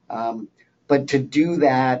verbally. But to do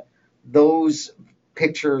that, those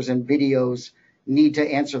pictures and videos need to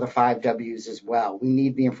answer the 5 W's as well. We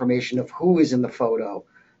need the information of who is in the photo,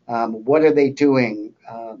 what are they doing,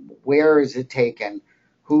 where is it taken,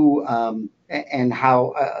 who and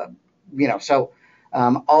how, so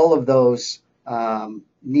all of those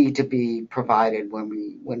need to be provided when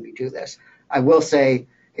we do this. I will say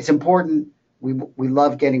it's important. We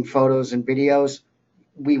love getting photos and videos.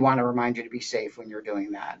 We want to remind you to be safe when you're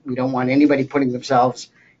doing that. We don't want anybody putting themselves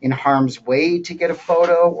in harm's way to get a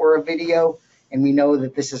photo or a video. And we know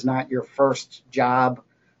that this is not your first job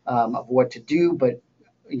of what to do, but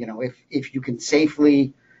if you can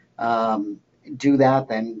safely do that,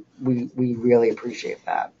 then we really appreciate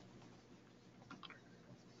that.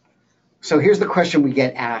 So here's the question we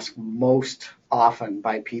get asked most often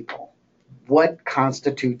by people. What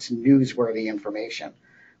constitutes newsworthy information?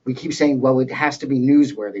 We keep saying, well, it has to be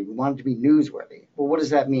newsworthy. We want it to be newsworthy. Well, what does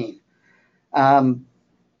that mean?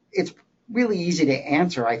 It's really easy to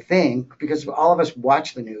answer, I think, because all of us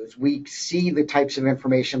watch the news. We see the types of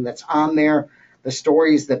information that's on there, the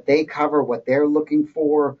stories that they cover, what they're looking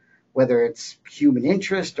for, whether it's human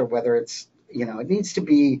interest or whether it's, it needs to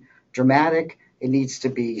be dramatic. It needs to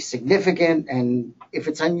be significant. And if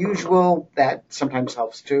it's unusual, that sometimes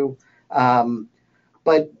helps too.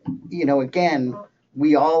 But, again,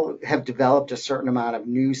 we all have developed a certain amount of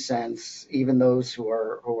news sense, even those who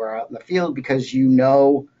are out in the field, because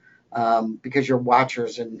because you're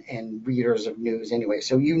watchers and readers of news anyway.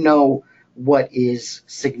 So what is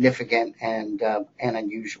significant and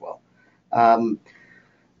unusual. On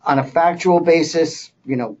a factual basis,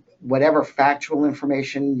 whatever factual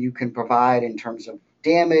information you can provide in terms of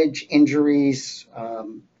damage, injuries,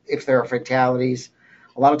 if there are fatalities.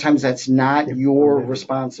 A lot of times that's not your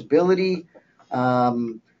responsibility.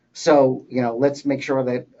 So, let's make sure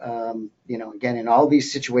that, again, in all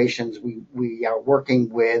these situations, we are working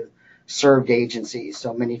with served agencies.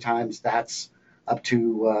 So many times that's up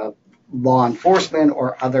to law enforcement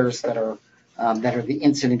or others that are the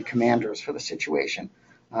incident commanders for the situation.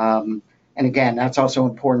 And again, that's also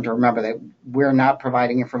important to remember that we're not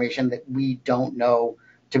providing information that we don't know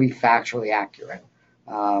to be factually accurate.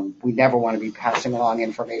 We never want to be passing along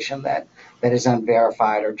information that is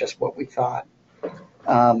unverified or just what we thought.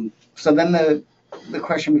 So then the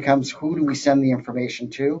question becomes, who do we send the information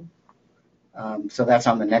to? So that's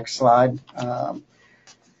on the next slide.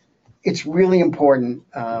 It's really important.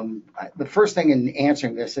 The first thing in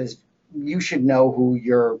answering this is you should know who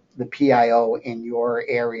the PIO in your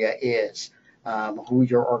area is, who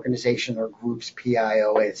your organization or group's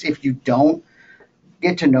PIO is. If you don't,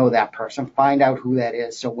 get to know that person, find out who that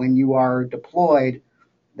is. So when you are deployed,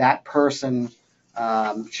 that person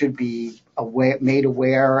should be made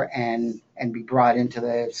aware and be brought into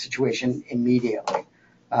the situation immediately.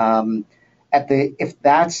 If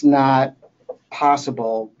that's not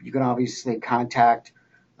possible, you can obviously contact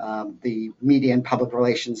the Media and Public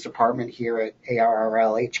Relations Department here at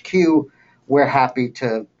ARRL HQ. We're happy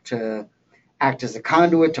to act as a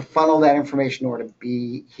conduit to funnel that information or to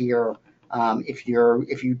be here if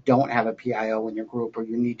you don't have a PIO in your group or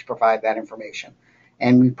you need to provide that information.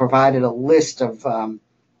 And we provided a list of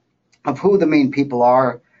who the main people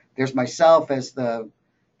are. There's myself as the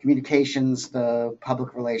communications, the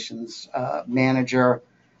public relations manager,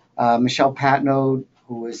 Michelle Patno,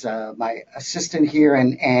 who is my assistant here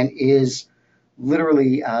and is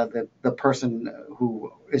literally the person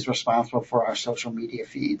who is responsible for our social media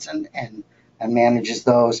feeds and manages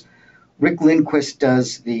those. Rick Lindquist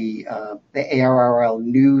does the ARRL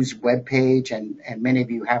News webpage, and many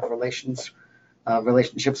of you have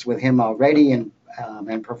relationships with him already, and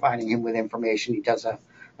providing him with information. He does a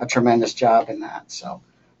tremendous job in that. So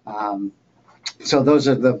those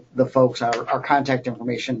are the folks. Our contact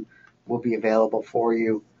information will be available for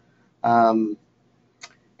you. And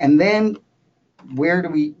then where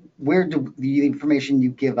do the information you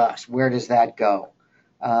give us, where does that go?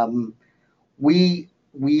 We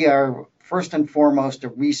are first and foremost a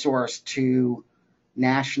resource to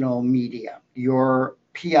national media. Your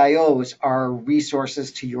PIOs are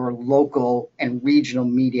resources to your local and regional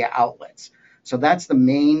media outlets. So that's the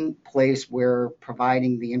main place we're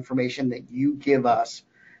providing the information that you give us.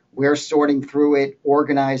 We're sorting through it,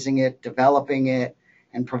 organizing it, developing it,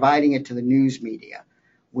 and providing it to the news media,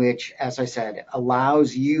 which, as I said,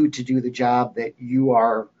 allows you to do the job that you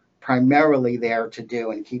are primarily there to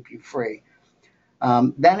do and keep you free.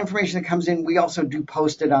 That information that comes in, we also do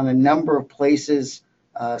post it on a number of places.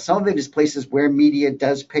 Some of it is places where media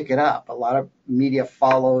does pick it up. A lot of media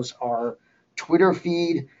follows our Twitter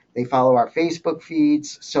feed. They follow our Facebook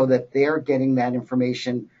feeds so that they're getting that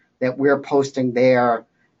information that we're posting there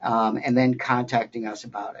and then contacting us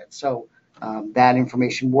about it. So that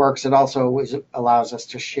information works. It also allows us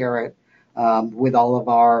to share it with all of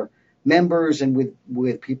our members and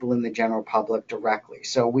with people in the general public directly.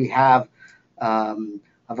 So we have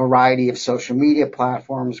a variety of social media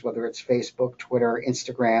platforms, whether it's Facebook, Twitter,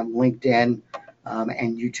 Instagram, LinkedIn,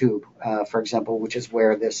 and YouTube, for example, which is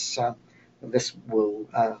where this will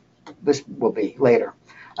be later.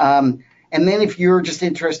 And then if you're just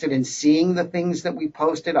interested in seeing the things that we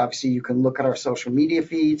posted, obviously you can look at our social media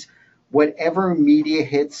feeds. Whatever media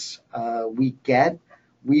hits we get,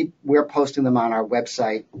 we're posting them on our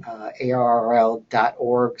website,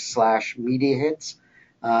 arrl.org/media hits.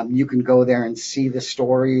 You can go there and see the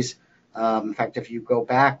stories. In fact, if you go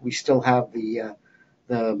back, we still have the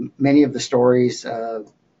many of the stories,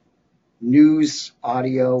 news,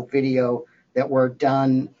 audio, video that were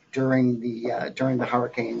done during the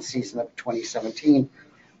hurricane season of 2017.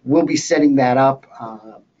 We'll be setting that up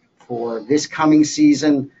for this coming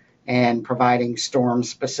season and providing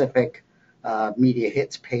storm-specific media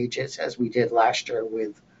hits pages as we did last year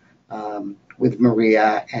with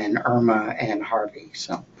Maria and Irma and Harvey.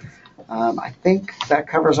 So I think that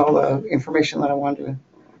covers all the information that I wanted to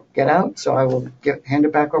get out. So I will hand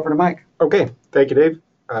it back over to Mike. Okay, thank you, Dave.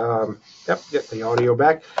 Get the audio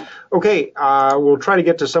back. Okay, we'll try to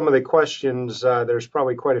get to some of the questions. There's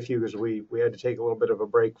probably quite a few because we had to take a little bit of a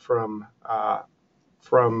break from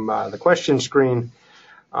the question screen.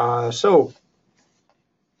 So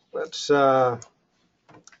let's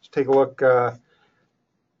take a look.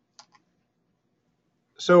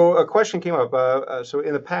 So a question came up. So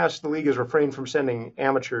in the past, the league has refrained from sending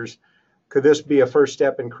amateurs could this be a first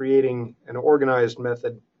step in creating an organized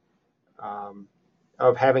method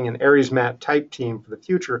of having an ARESMAT type team for the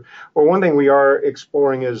future? Well, one thing we are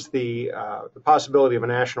exploring is the possibility of a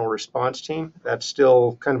national response team. That's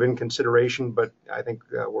still kind of in consideration, but I think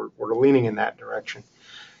we're leaning in that direction.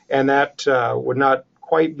 And that would not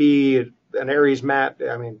quite be an ARESMAT,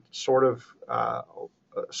 I mean, sort of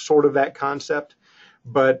that concept.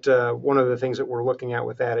 But one of the things that we're looking at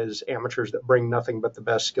with that is amateurs that bring nothing but the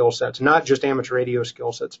best skill sets, not just amateur radio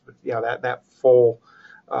skill sets, but that full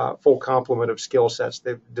complement of skill sets,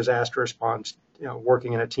 the disaster response,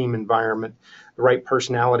 working in a team environment, the right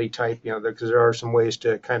personality type, because there are some ways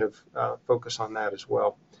to kind of focus on that as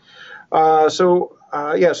well. So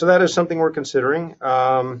that is something we're considering.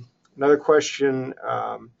 Another question,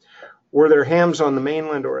 were there hams on the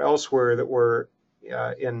mainland or elsewhere that were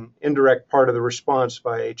in indirect part of the response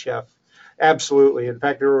by HF? Absolutely. In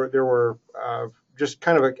fact, there were just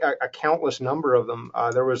kind of a countless number of them.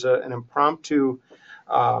 There was an impromptu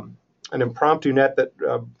net that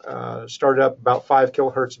started up about 5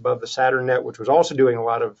 kilohertz above the Saturn net, which was also doing a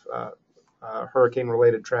lot of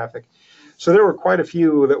hurricane-related traffic. So there were quite a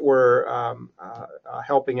few that were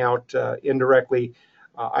helping out indirectly,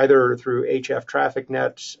 either through HF traffic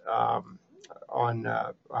nets, on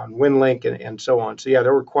WinLink and so on. So yeah,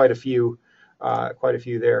 there were quite a few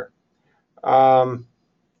there. As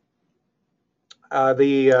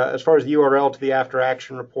far as the URL to the after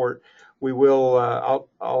action report, we will.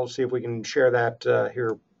 I'll see if we can share that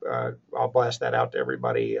here. I'll blast that out to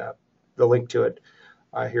everybody. The link to it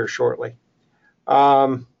here shortly.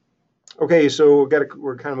 Okay, so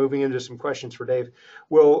we're kind of moving into some questions for Dave.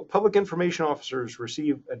 Will public information officers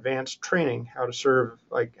receive advanced training how to serve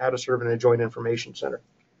in a joint information center?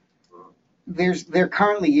 There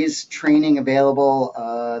currently is training available.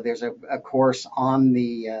 There's a course on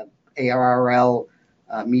the ARRL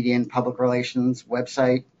Media and Public Relations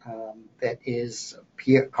website that is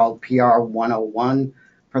called PR 101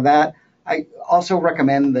 for that. I also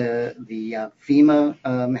recommend the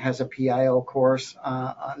FEMA has a PIO course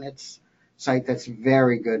on its site that's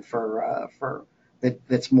very good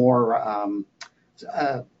that's more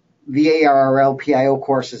the ARRL PIO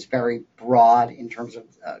course is very broad in terms of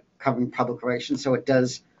covering public relations, so it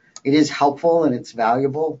is helpful and it's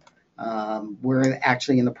valuable. We're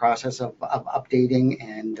actually in the process of updating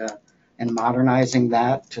and modernizing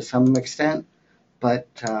that to some extent, but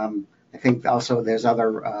I think also there's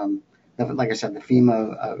other like I said, the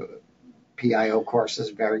FEMA PIO course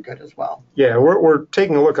is very good as well. Yeah, we're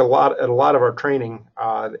taking a look at a lot of our training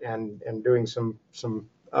and doing some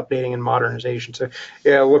updating and modernization. So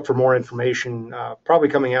yeah, look for more information probably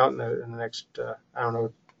coming out in the next I don't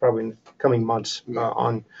know, probably in the coming months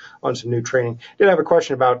on some new training. Did have a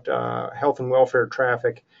question about health and welfare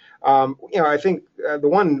traffic. I think the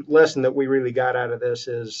one lesson that we really got out of this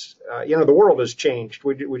is, the world has changed.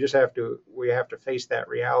 We just have to face that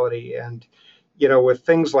reality. And, with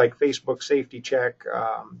things like Facebook Safety Check,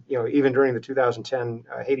 even during the 2010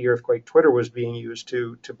 Haiti earthquake, Twitter was being used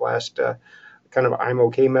to blast kind of I'm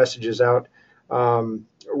okay messages out.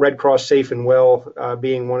 Red Cross Safe and Well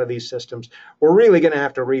being one of these systems. We're really going to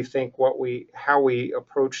have to rethink how we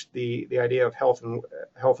approach the idea of health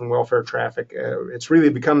and welfare traffic. It's really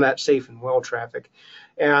become that safe and well traffic,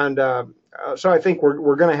 and so I think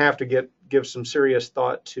we're going to have to give some serious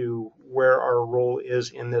thought to where our role is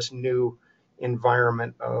in this new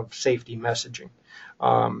environment of safety messaging.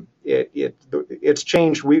 It's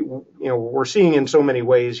changed. We're seeing in so many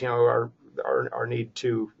ways. Our need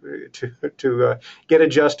to get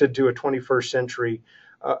adjusted to a 21st century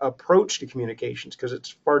approach to communications, because it's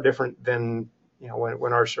far different than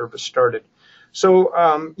when our service started. So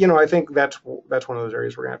I think that's one of those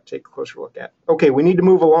areas we're going to have to take a closer look at. Okay, we need to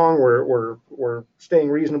move along. We're staying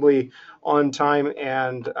reasonably on time,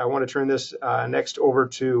 and I want to turn this next over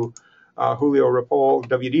to Julio Ripoll,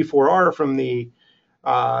 WD4R from the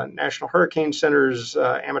National Hurricane Center's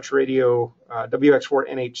amateur radio WX4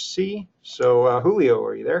 NHC. So Julio,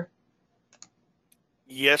 are you there?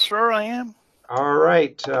 Yes, sir, I am. All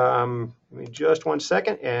right. Give me just 1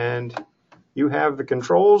 second, and you have the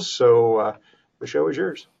controls. So the show is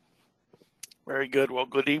yours. Very good. Well,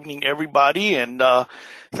 good evening, everybody, and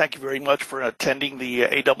thank you very much for attending the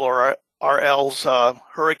ARRL's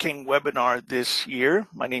Hurricane webinar this year.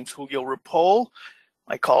 My name's Julio Ripoll.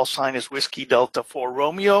 My call sign is Whiskey Delta 4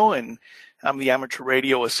 Romeo, and I'm the Amateur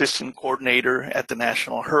Radio Assistant Coordinator at the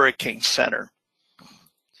National Hurricane Center.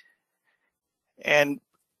 And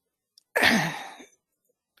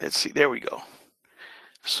let's see, there we go.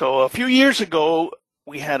 So a few years ago,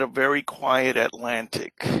 we had a very quiet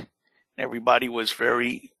Atlantic. Everybody was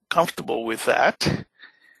very comfortable with that.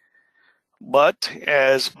 But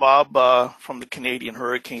as Bob from the Canadian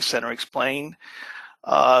Hurricane Center explained,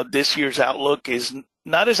 this year's outlook is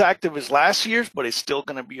not as active as last year's, but it's still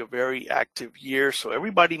going to be a very active year. So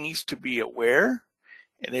everybody needs to be aware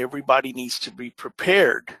and everybody needs to be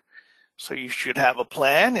prepared. So you should have a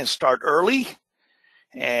plan and start early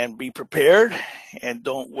and be prepared and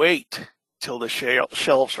don't wait till the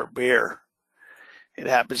shelves are bare. It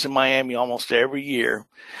happens in Miami almost every year.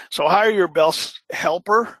 So hire your best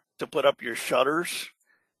helper to put up your shutters.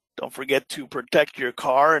 Don't forget to protect your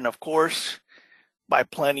car. And of course, buy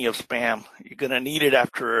plenty of Spam. You're going to need it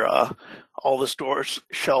after all the stores'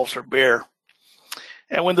 shelves are bare.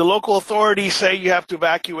 And when the local authorities say you have to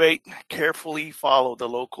evacuate, carefully follow the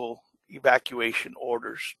local evacuation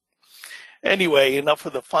orders. Anyway, enough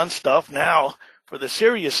of the fun stuff. Now for the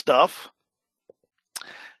serious stuff.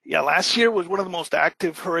 Yeah, last year was one of the most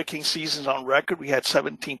active hurricane seasons on record. We had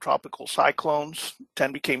 17 tropical cyclones,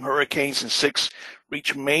 10 became hurricanes, and 6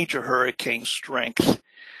 reached major hurricane strength.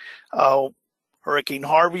 Hurricane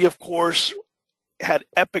Harvey, of course, had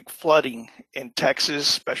epic flooding in Texas,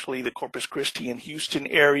 especially the Corpus Christi and Houston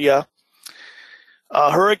area.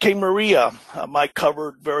 Hurricane Maria, Mike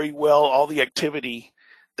covered very well all the activity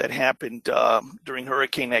that happened during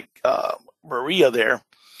Hurricane Maria there.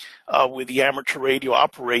 With the amateur radio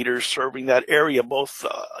operators serving that area, both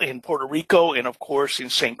in Puerto Rico and, of course, in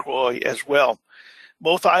St. Croix as well.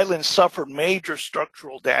 Both islands suffered major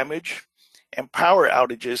structural damage and power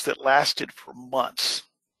outages that lasted for months.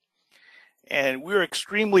 And we're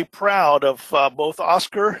extremely proud of both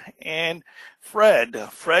Oscar and Fred.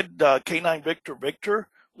 Fred, K9 Victor Victor,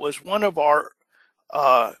 was one of our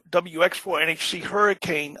WX4 NHC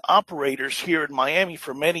hurricane operators here in Miami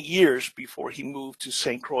for many years before he moved to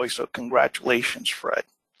St. Croix. So congratulations, Fred.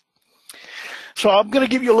 So I'm going to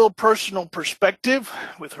give you a little personal perspective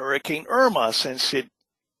with Hurricane Irma, since it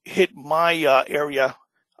hit my area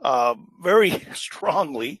very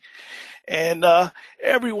strongly. And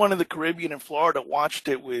everyone in the Caribbean and Florida watched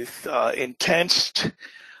it with intense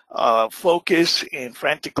focus and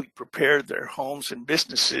frantically prepared their homes and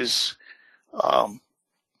businesses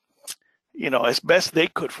as best they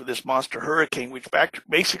could for this monster hurricane, which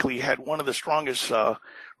basically had one of the strongest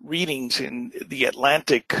readings in the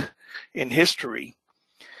Atlantic in history.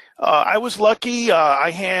 I was lucky.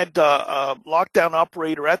 I had a lockdown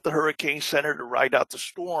operator at the Hurricane Center to ride out the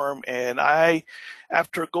storm. And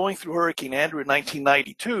after going through Hurricane Andrew in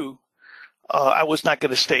 1992, I was not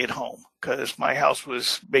going to stay at home because my house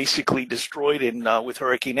was basically destroyed with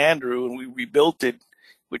Hurricane Andrew, and we rebuilt it,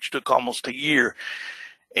 which took almost a year.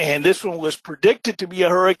 And this one was predicted to be a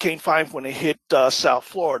Hurricane 5 when it hit South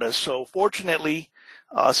Florida. So fortunately,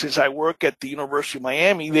 since I work at the University of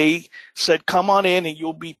Miami, they said, come on in and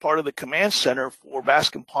you'll be part of the command center for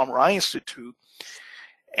Bascom Palmer Eye Institute,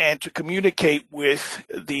 and to communicate with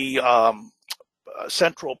the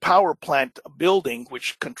central power plant building,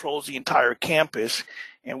 which controls the entire campus.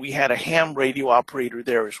 And we had a ham radio operator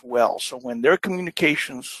there as well. So when their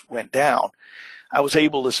communications went down, I was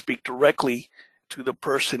able to speak directly to the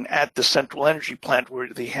person at the central energy plant,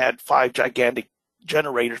 where they had 5 gigantic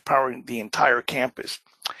generators powering the entire campus.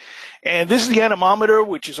 And this is the anemometer,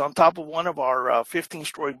 which is on top of one of our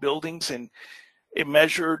 15-story buildings, and it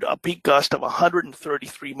measured a peak gust of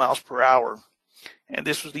 133 miles per hour. And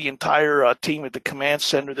this was the entire team at the command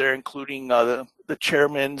center there, including the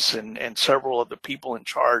chairmans and several of the people in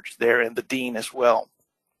charge there, and the dean as well.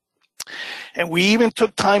 And we even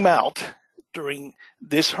took time out during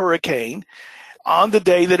this hurricane on the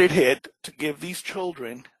day that it hit to give these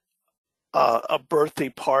children a birthday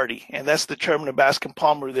party. And that's the chairman of Bascom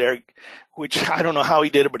Palmer there, which I don't know how he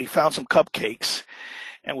did it, but he found some cupcakes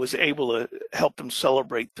and was able to help them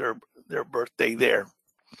celebrate their birthday there.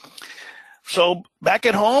 So back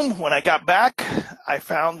at home, when I got back, I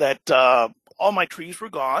found that all my trees were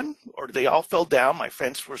gone, or they all fell down. My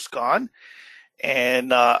fence was gone.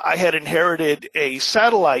 And I had inherited a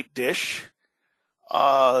satellite dish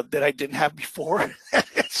that I didn't have before.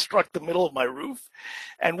 It struck the middle of my roof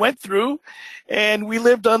and went through, and we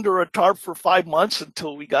lived under a tarp for 5 months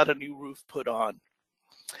until we got a new roof put on.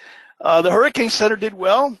 The Hurricane Center did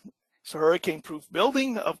well. It's a hurricane-proof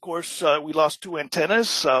building. Of course, we lost 2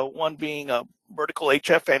 antennas, one being a vertical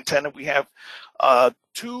HF antenna. We have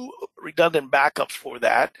 2 redundant backups for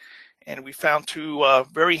that, and we found 2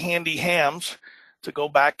 very handy hams to go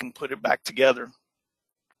back and put it back together.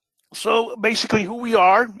 So basically who we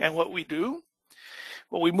are and what we do.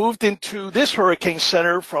 Well, we moved into this Hurricane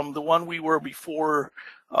Center from the one we were before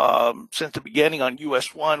since the beginning on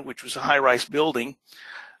US 1, which was a high-rise building.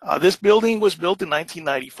 This building was built in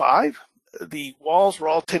 1995. the walls were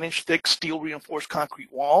all 10-inch thick steel reinforced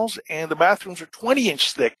concrete walls, and the bathrooms are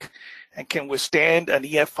 20-inch thick and can withstand an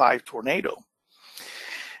EF5 tornado.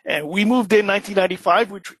 And we moved in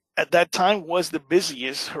 1995, which at that time was the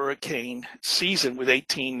busiest hurricane season with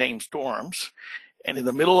 18 named storms. And in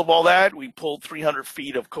the middle of all that, we pulled 300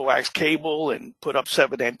 feet of coax cable and put up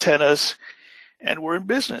 7 antennas, and we're in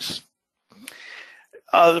business.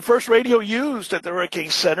 The first radio used at the Hurricane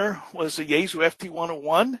Center was the Yaesu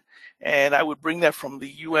FT101, and I would bring that from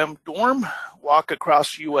the UM dorm, walk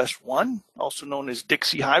across US 1, also known as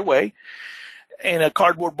Dixie Highway, in a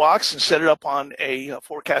cardboard box and set it up on a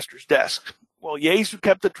forecaster's desk. Well, Yaesu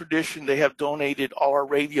kept the tradition. They have donated all our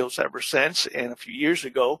radios ever since, and a few years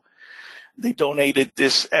ago, they donated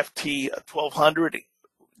this FT1200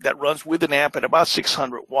 that runs with an amp at about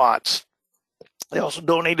 600 watts. They also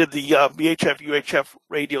donated the VHF, UHF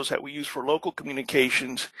radios that we use for local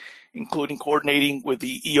communications, including coordinating with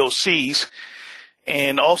the EOCs,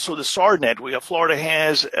 and also the SARnet. Florida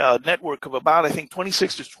has a network of about, I think,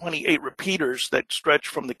 26 to 28 repeaters that stretch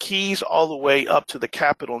from the Keys all the way up to the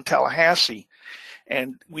Capitol in Tallahassee.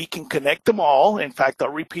 And we can connect them all. In fact,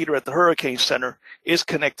 our repeater at the Hurricane Center is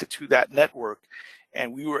connected to that network.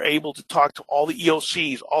 And we were able to talk to all the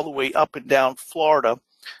EOCs all the way up and down Florida,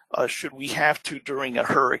 should we have to during a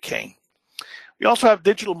hurricane. We also have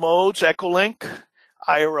digital modes, Echolink,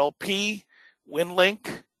 IRLP,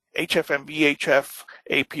 WinLink, HFM, VHF,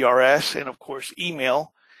 APRS, and of course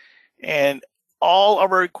email. And all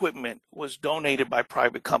of our equipment was donated by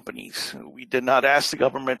private companies. We did not ask the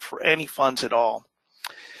government for any funds at all.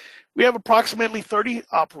 We have approximately 30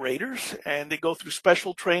 operators, and they go through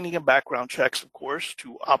special training and background checks, of course,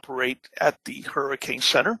 to operate at the Hurricane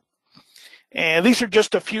Center. And these are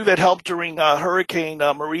just a few that helped during Hurricane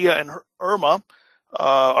Maria and Irma.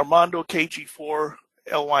 Armando KG4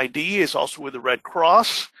 LYD is also with the Red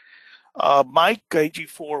Cross. Mike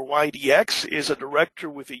KG4 YDX is a director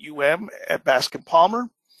with the UM at Bascom Palmer.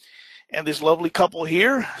 And this lovely couple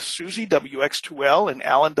here, Susie WX2L and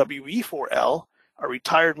Alan WE4L, are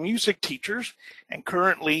retired music teachers and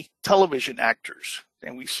currently television actors.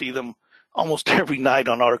 And we see them almost every night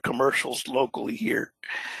on our commercials locally here.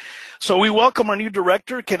 So we welcome our new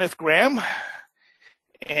director, Kenneth Graham.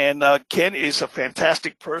 And Ken is a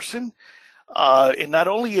fantastic person. And not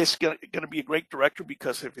only is he going to be a great director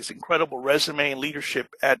because of his incredible resume and leadership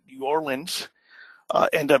at New Orleans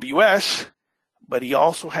NWS, but he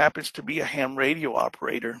also happens to be a ham radio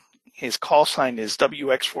operator. His call sign is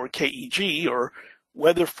WX4KEG, or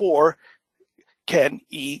Weather 4 Ken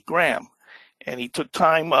E. Graham. And he took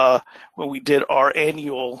time when we did our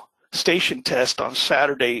annual station test on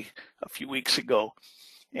Saturday a few weeks ago.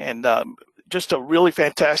 And just a really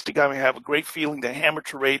fantastic guy. I have a great feeling that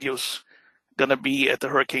amateur radio's going to be at the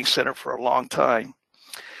Hurricane Center for a long time.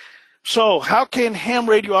 So how can ham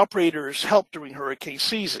radio operators help during hurricane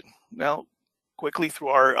season? Well, quickly through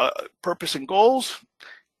our purpose and goals,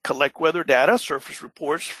 collect weather data, surface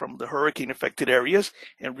reports from the hurricane affected areas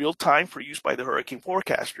in real time for use by the hurricane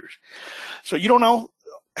forecasters. So you don't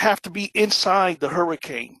have to be inside the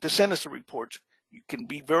hurricane to send us the reports. You can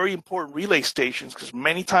be very important relay stations because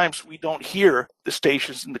many times we don't hear the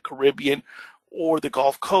stations in the Caribbean or the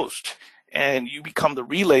Gulf Coast, and you become the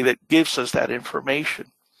relay that gives us that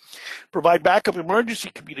information. Provide backup emergency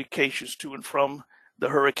communications to and from the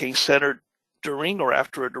Hurricane Center during or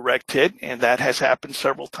after a direct hit, and that has happened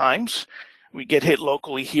several times. We get hit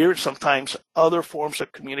locally here. Sometimes other forms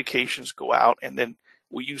of communications go out, and then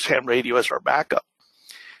we use ham radio as our backup.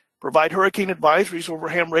 Provide hurricane advisories over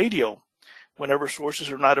ham radio whenever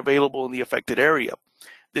sources are not available in the affected area.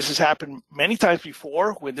 This has happened many times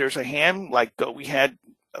before when there's a ham, like we had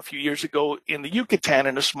a few years ago in the Yucatan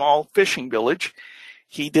in a small fishing village.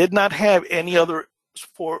 He did not have any other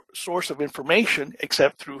source of information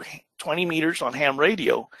except through 20 meters on ham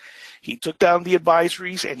radio. He took down the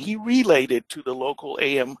advisories and he relayed it to the local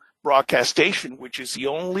AM broadcast station, which is the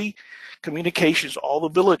only communications all the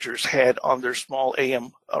villagers had on their small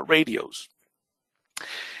AM radios.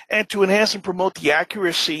 And to enhance and promote the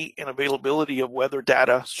accuracy and availability of weather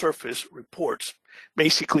data surface reports.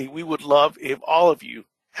 Basically, we would love if all of you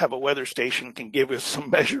have a weather station and can give us some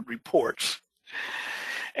measured reports.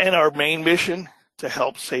 And our main mission, to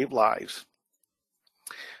help save lives.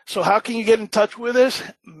 So how can you get in touch with us?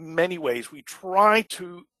 Many ways. We try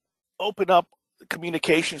to open up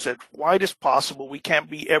communications as wide as possible. We can't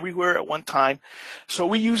be everywhere at one time. So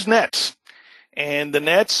we use nets. And the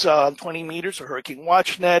nets, 20 meters, are Hurricane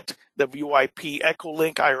Watch Net, the VYP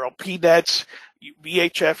Echolink IRLP nets,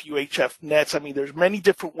 VHF, UHF nets. I mean, there's many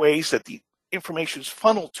different ways that the information is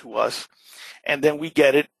funneled to us, and then we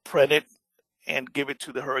get it printed and give it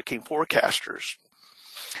to the hurricane forecasters.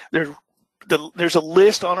 There's a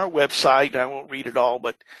list on our website. I won't read it all,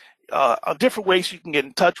 but different ways you can get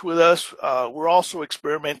in touch with us. We're also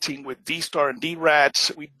experimenting with D-Star and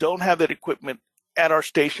D-RATS. We don't have that equipment at our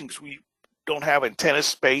station because we don't have antenna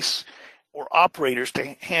space or operators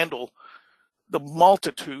to handle the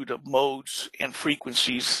multitude of modes and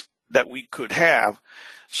frequencies that we could have.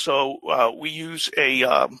 So we use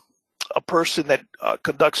a person that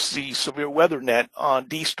conducts the severe weather net on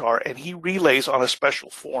D-Star, and he relays on a special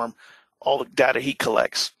form all the data he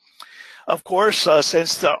collects. Of course,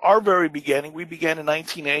 since our very beginning, we began in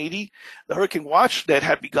 1980. The Hurricane Watch Net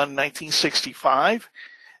had begun in 1965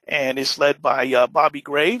 and is led by Bobby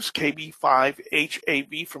Graves,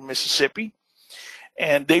 KB5HAV from Mississippi.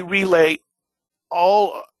 And they relay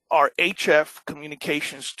all our HF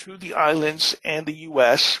communications to the islands and the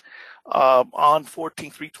U.S. On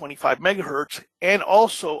 14,325 megahertz, and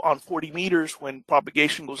also on 40 meters. When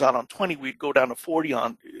propagation goes out on 20, we'd go down to 40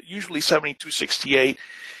 on usually 7268.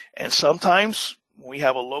 And sometimes when we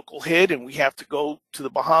have a local hit and we have to go to the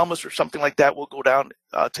Bahamas or something like that, we'll go down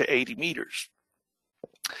to 80 meters.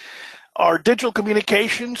 Our digital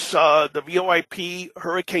communications, the VoIP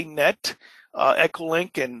Hurricane Net,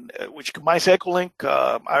 Echolink, and which combines Echolink,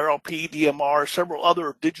 IRLP, DMR, several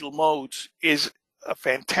other digital modes, is a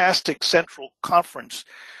fantastic central conference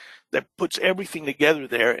that puts everything together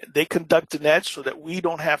there. They conduct the net so that we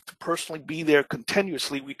don't have to personally be there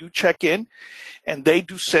continuously. We do check in, and they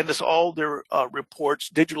do send us all their reports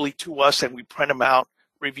digitally to us, and we print them out,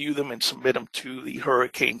 review them, and submit them to the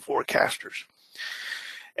hurricane forecasters.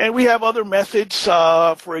 And we have other methods,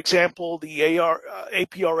 for example, the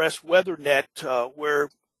APRS WeatherNet, where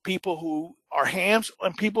people who are hams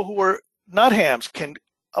and people who are not hams can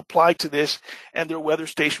apply to this, and their weather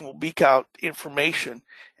station will leak out information,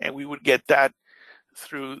 and we would get that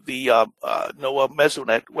through the NOAA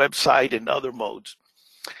Mesonet website and other modes.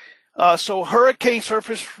 So hurricane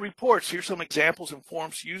surface reports. Here's some examples and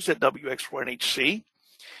forms used at WX4NHC.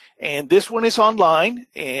 And this one is online,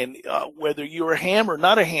 and whether you're a ham or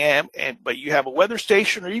not a ham, but you have a weather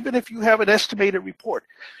station, or even if you have an estimated report,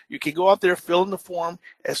 you can go out there, fill in the form.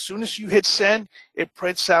 As soon as you hit send, it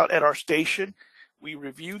prints out at our station. We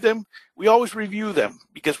review them. We always review them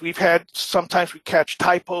because sometimes we catch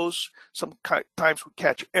typos, sometimes we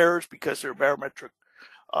catch errors because their barometric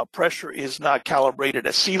pressure is not calibrated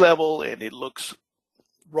at sea level and it looks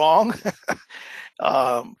wrong.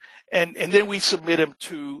 And then we submit them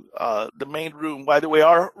to the main room. By the way,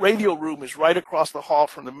 our radio room is right across the hall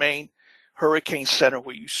from the main Hurricane Center,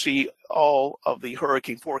 where you see all of the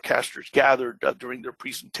hurricane forecasters gathered during their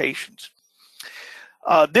presentations.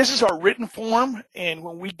 This is our written form, and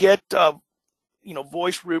when we get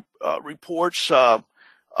voice reports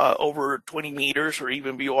over 20 meters or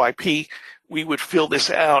even VoIP, we would fill this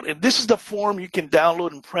out. And this is the form you can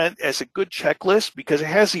download and print as a good checklist because it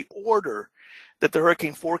has the order that the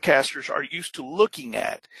hurricane forecasters are used to looking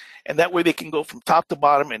at, and that way they can go from top to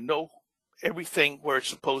bottom and know everything where it's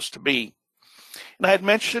supposed to be. And I had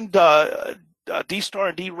mentioned D-Star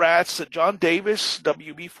and D-RATS. John Davis,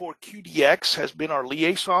 WB4QDX, has been our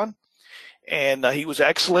liaison, and he was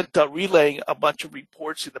excellent relaying a bunch of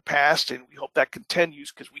reports in the past, and we hope that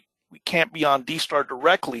continues because we can't be on D-Star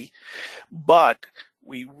directly, but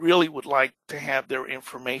we really would like to have their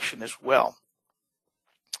information as well.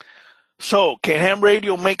 So, can ham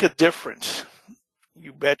radio make a difference?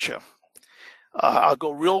 You betcha. I'll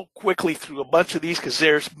go real quickly through a bunch of these because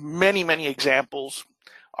there's many, many examples.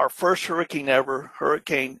 Our first hurricane ever,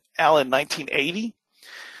 Hurricane Allen, 1980.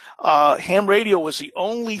 Ham radio was the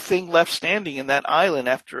only thing left standing in that island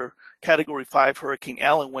after Category 5 Hurricane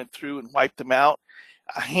Allen went through and wiped them out.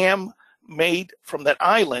 A ham made from that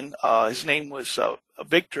island, his name was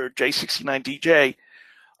Victor J69DJ,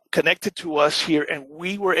 connected to us here, and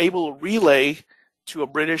we were able to relay to a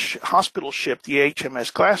British hospital ship, the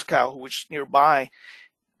HMS Glasgow, which is nearby,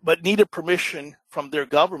 but needed permission from their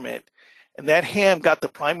government. And that ham got the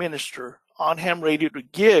Prime Minister on ham radio to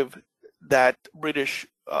give that British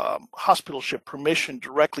hospital ship permission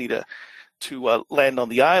directly to land on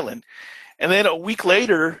the island. And then a week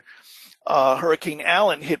later, Hurricane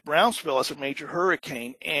Allen hit Brownsville as a major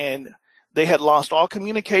hurricane, and they had lost all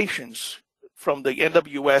communications from the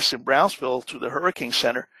NWS in Brownsville to the Hurricane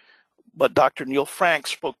Center, but Dr. Neil Frank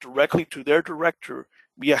spoke directly to their director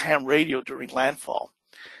via ham radio during landfall.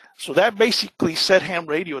 So that basically set ham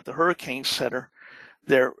radio at the Hurricane Center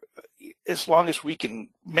there. As long as we can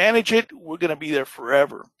manage it, we're going to be there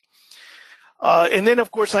forever. And then,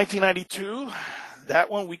 of course, 1992,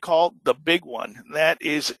 that one we call the big one. That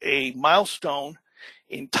is a milestone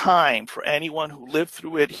in time for anyone who lived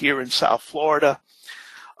through it here in South Florida.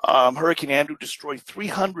 Hurricane Andrew destroyed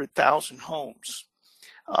 300,000 homes.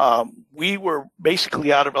 We were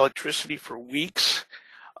basically out of electricity for weeks.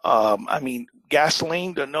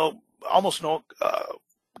 Gasoline, almost no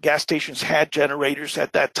gas stations had generators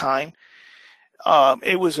at that time.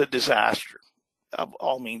 It was a disaster of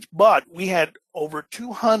all means. But we had over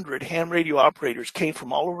 200 ham radio operators came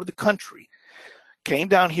from all over the country, came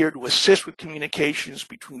down here to assist with communications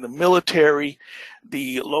between the military,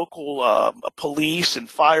 the local police and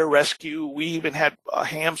fire rescue. We even had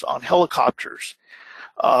hams on helicopters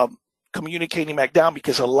communicating back down,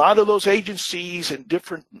 because a lot of those agencies and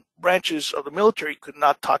different branches of the military could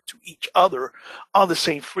not talk to each other on the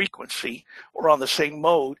same frequency or on the same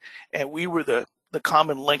mode, and we were the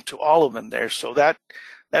common link to all of them there. So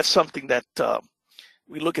that's something that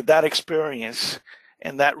we look at that experience,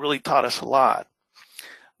 and that really taught us a lot.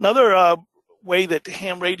 Another way that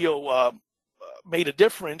ham radio made a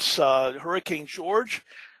difference, Hurricane George,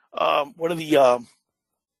 one of the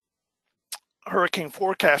hurricane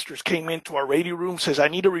forecasters came into our radio room, says, "I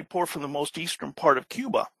need a report from the most eastern part of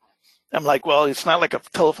Cuba." I'm like, well, it's not like a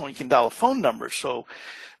telephone, you can dial a phone number.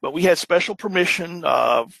 But we had special permission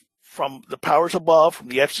from the powers above, from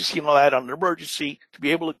the FCC and all that, on an emergency to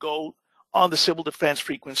be able to go on the civil defense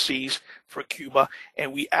frequencies for Cuba.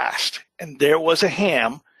 And we asked, and there was a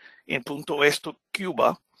ham in Punta Esto,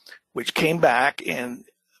 Cuba, which came back and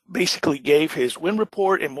basically gave his wind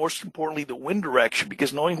report, and most importantly, the wind direction,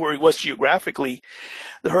 because knowing where he was geographically,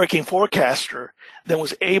 the hurricane forecaster then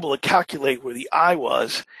was able to calculate where the eye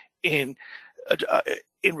was in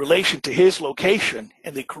relation to his location,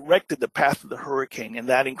 and they corrected the path of the hurricane, and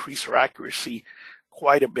that increased our accuracy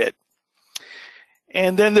quite a bit.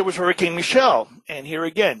 And then there was Hurricane Michelle, and here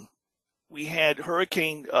again, we had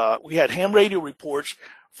ham radio reports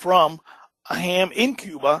from a ham in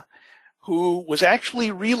Cuba who was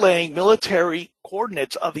actually relaying military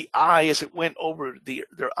coordinates of the eye as it went over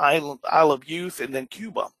their Isle of Youth and then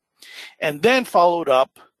Cuba, and then followed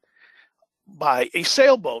up by a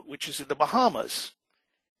sailboat, which is in the Bahamas.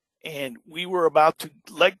 And we were about to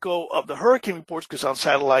let go of the hurricane reports because on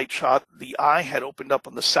satellite shot, the eye had opened up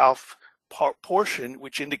on the south portion,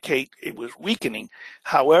 which indicate it was weakening.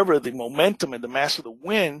 However, the momentum and the mass of the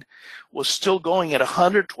wind was still going at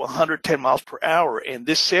 100 to 110 miles per hour, and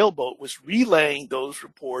this sailboat was relaying those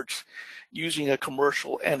reports using a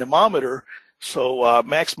commercial anemometer. So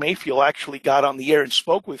Max Mayfield actually got on the air and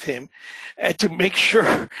spoke with him and to make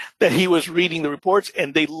sure that he was reading the reports,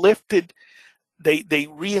 and they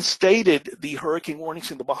reinstated the hurricane warnings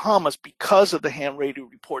in the Bahamas because of the ham radio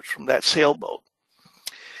reports from that sailboat.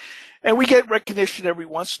 And we get recognition every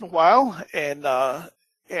once in a while, and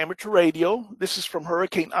amateur radio. This is from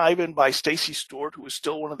Hurricane Ivan by Stacy Stewart, who is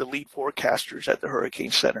still one of the lead forecasters at the Hurricane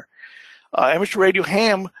Center. Amateur radio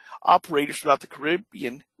ham operators throughout the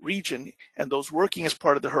Caribbean region and those working as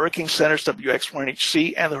part of the Hurricane Center's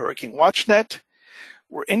WX1HC and the Hurricane WatchNet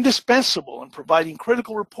were indispensable in providing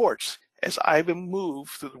critical reports as Ivan moved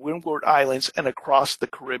through the Windward Islands and across the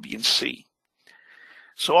Caribbean Sea.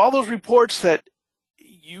 So all those reports that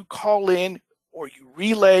you call in or you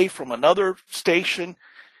relay from another station,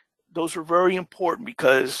 those are very important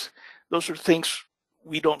because those are things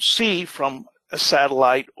we don't see from a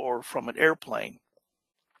satellite or from an airplane.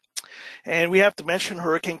 And we have to mention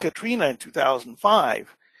Hurricane Katrina in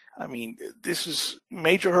 2005. I mean, this is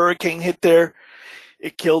major hurricane hit there.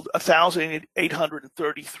 It killed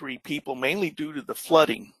 1,833 people, mainly due to the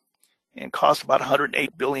flooding, and cost about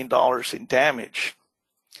 $108 billion in damage.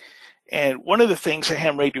 And one of the things that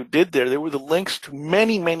ham radio did there were the links to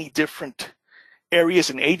many, many different areas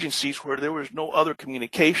and agencies where there was no other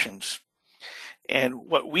communications. And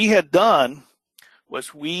what we had done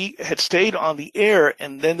was we had stayed on the air,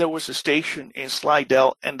 and then there was a station in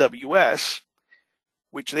Slidell, NWS,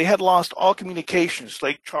 which they had lost all communications.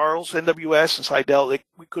 Lake Charles, NWS, and Slidell,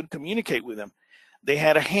 we couldn't communicate with them. They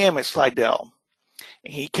had a ham at Slidell,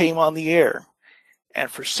 and he came on the air. And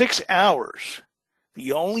for 6 hours,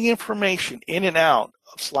 the only information in and out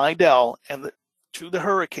of Slidell and to the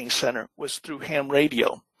Hurricane Center was through ham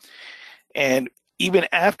radio. And even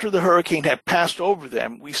after the hurricane had passed over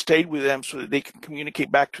them, we stayed with them so that they could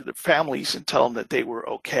communicate back to their families and tell them that they were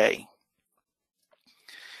okay.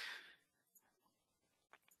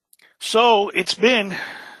 So it's been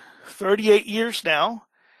 38 years now.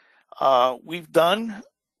 We're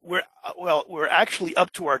actually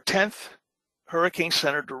up to our 10th Hurricane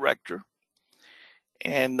Center director.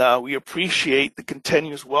 And we appreciate the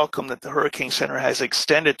continuous welcome that the Hurricane Center has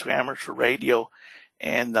extended to amateur radio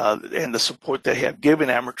and the support they have given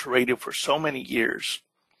amateur radio for so many years.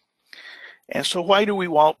 And so why do we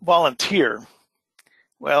volunteer?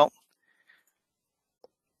 Well,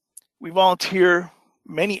 we volunteer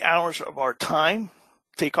many hours of our time,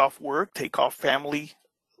 take off work, take off family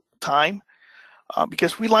time,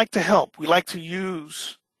 because we like to help. We like to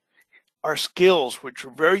use our skills, which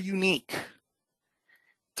are very unique,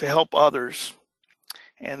 to help others.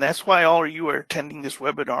 And that's why all of you are attending this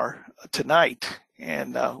webinar tonight.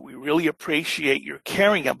 And we really appreciate your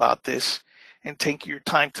caring about this and taking your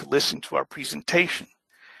time to listen to our presentation,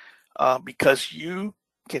 because you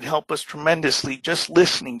can help us tremendously just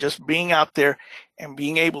listening, just being out there and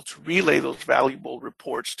being able to relay those valuable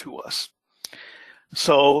reports to us.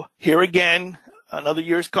 So here again, another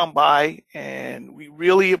year's gone by, and we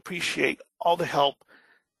really appreciate all the help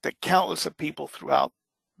that countless of people throughout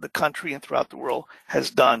the country and throughout the world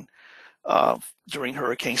has done during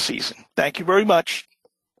hurricane season. Thank you very much.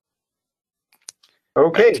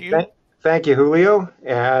 Okay, thank you, Julio.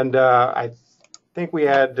 And I think we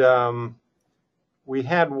had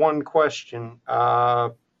one question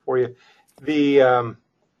for you. The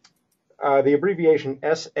abbreviation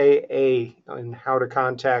SAA and how to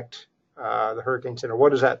contact the Hurricane Center. What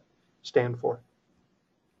does that stand for?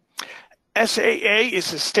 SAA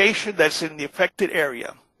is a station that's in the affected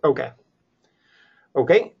area. Okay.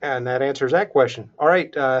 Okay, and that answers that question. All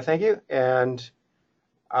right, thank you. And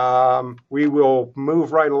we will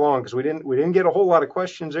move right along because we didn't get a whole lot of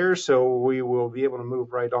questions there, so we will be able to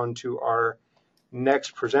move right on to our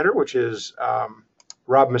next presenter, which is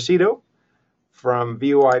Rob Macedo from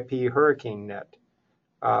VoIP Hurricane Net.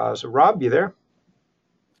 So Rob, you there?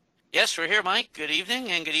 Yes, we're here, Mike. Good evening,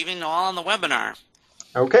 and good evening to all on the webinar.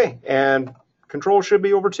 Okay, and control should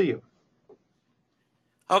be over to you.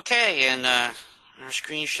 Okay, and our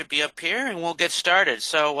screen should be up here, and we'll get started.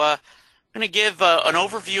 So I'm going to give an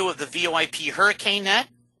overview of the VoIP Hurricane Net,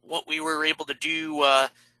 what we were able to do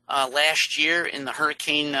last year in the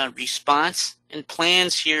hurricane response, and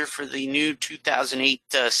plans here for the new 2008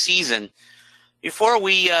 season. Before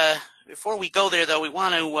we go there, though, we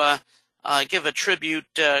want to give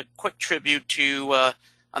a quick tribute to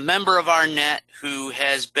a member of our net who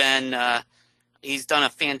has been he's done a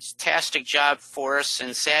fantastic job for us,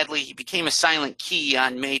 and sadly he became a silent key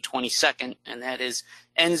on May 22nd, and that is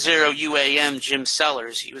N0UAM Jim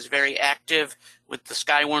Sellers. He was very active with the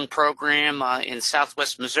Skywarn program in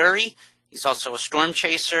southwest Missouri. He's also a storm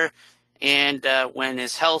chaser, and when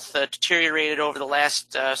his health deteriorated over the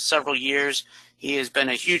last several years, he has been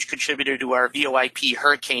a huge contributor to our VoIP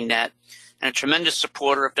Hurricane Net and a tremendous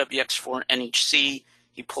supporter of WX4 NHC.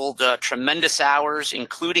 He pulled tremendous hours,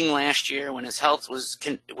 including last year when his health was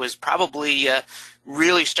probably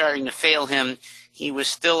really starting to fail him. He was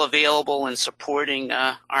still available and supporting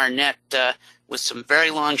our net with some very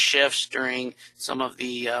long shifts during some of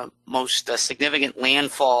the most significant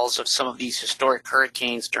landfalls of some of these historic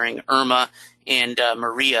hurricanes during Irma and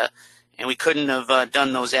Maria. And we couldn't have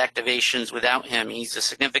done those activations without him. He's a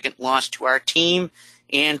significant loss to our team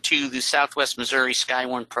and to the Southwest Missouri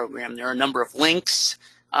Skywarn program. There are a number of links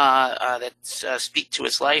that speak to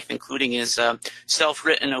his life, including his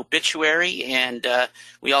self-written obituary. And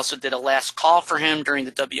we also did a last call for him during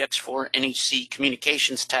the WX4 NHC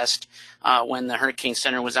communications test when the Hurricane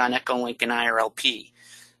Center was on Echolink and IRLP.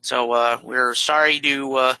 So we're sorry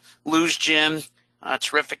to lose Jim, a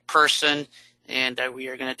terrific person. And we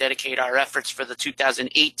are going to dedicate our efforts for the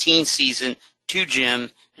 2018 season to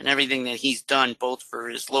Jim and everything that he's done, both for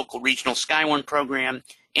his local regional Skywarn program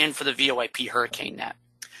and for the VoIP Hurricane Net.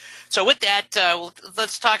 So with that,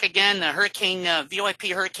 let's talk again, the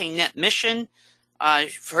VoIP Hurricane Net mission.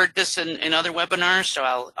 You've heard this in other webinars,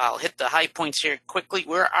 so I'll hit the high points here quickly.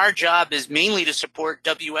 Our job is mainly to support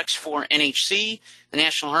WX4 NHC, the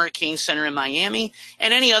National Hurricane Center in Miami,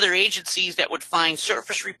 and any other agencies that would find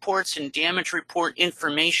surface reports and damage report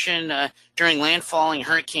information during landfalling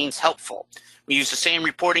hurricanes helpful. We use the same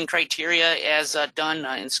reporting criteria as done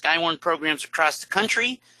in Skywarn programs across the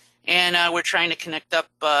country, and we're trying to connect up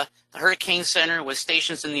the Hurricane Center with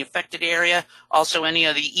stations in the affected area, also any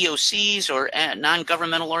of the EOCs or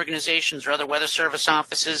non-governmental organizations or other weather service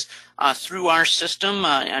offices through our system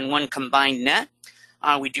and one combined net.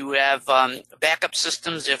 We do have backup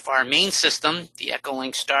systems if our main system, the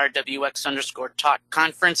Echolink Star WX_Talk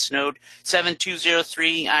Conference node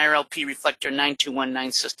 7203 IRLP Reflector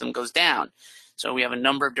 9219 system goes down. So we have a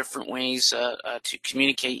number of different ways to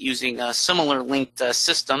communicate using a similar linked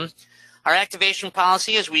system. Our activation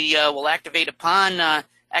policy is we will activate upon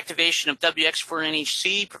activation of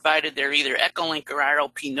WX4NHC, provided they're either Echolink or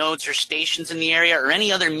IRLP nodes or stations in the area, or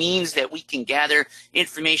any other means that we can gather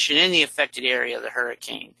information in the affected area of the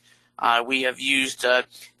hurricane. We have used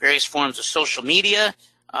various forms of social media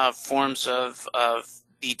forms of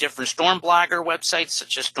the different Storm Blogger websites,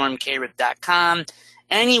 such as stormkrib.com.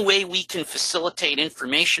 Any way we can facilitate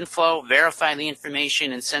information flow, verify the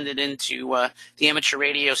information, and send it into the amateur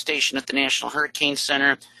radio station at the National Hurricane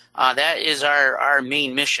Center, that is our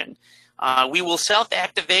main mission. We will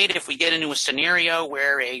self-activate if we get into a scenario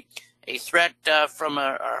where a threat from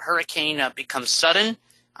a hurricane becomes sudden.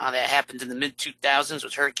 That happened in the mid-2000s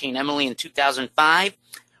with Hurricane Emily in 2005.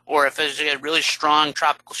 Or if there's a really strong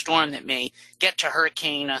tropical storm that may get to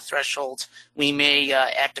hurricane thresholds, we may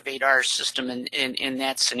activate our system in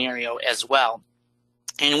that scenario as well.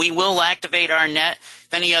 And we will activate our net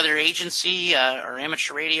if any other agency or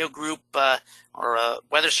amateur radio group or a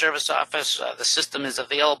weather service office, the system is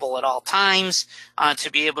available at all times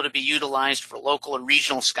to be able to be utilized for local and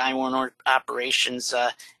regional Skywarn operations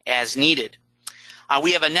as needed.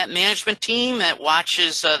 We have a net management team that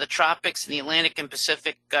watches the tropics in the Atlantic and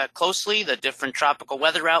Pacific closely, the different tropical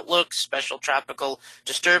weather outlooks, special tropical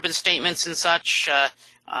disturbance statements and such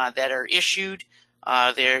that are issued.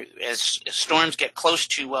 As storms get close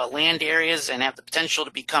to land areas and have the potential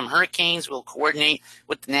to become hurricanes, we'll coordinate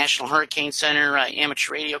with the National Hurricane Center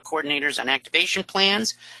amateur radio coordinators on activation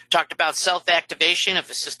plans. Talked about self-activation if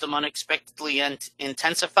a system unexpectedly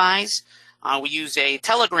intensifies. We use a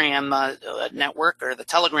Telegram network or the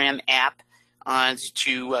Telegram app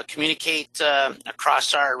to communicate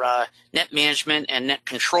across our net management and net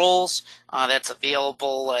controls. That's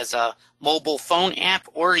available as a mobile phone app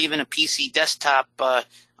or even a PC desktop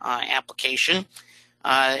application.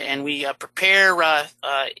 And we prepare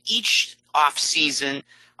each off-season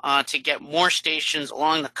to get more stations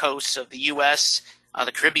along the coasts of the U.S.,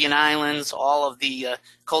 the Caribbean islands, all of the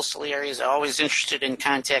coastal areas. Are always interested in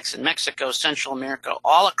contacts in Mexico, Central America,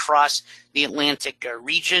 all across the Atlantic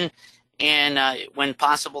region, and when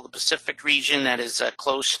possible, the Pacific region that is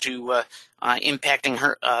close to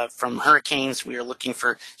impacting from hurricanes. We are looking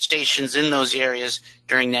for stations in those areas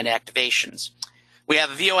during net activations. We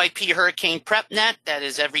have a VOIP Hurricane Prep Net that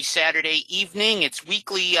is every Saturday evening. It's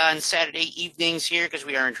weekly on Saturday evenings here because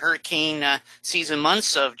we are in hurricane season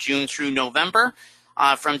months of June through November.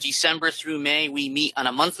 From December through May, we meet on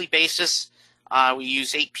a monthly basis. We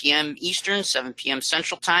use 8 p.m. Eastern, 7 p.m.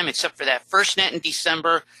 Central Time, except for that first net in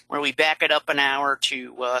December where we back it up an hour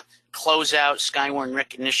to close out Skywarn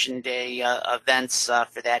Recognition Day events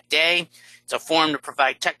for that day. It's a forum to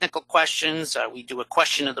provide technical questions. We do a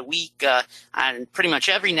question of the week on pretty much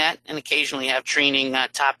every net and occasionally have training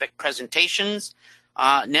topic presentations.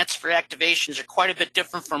 Nets for activations are quite a bit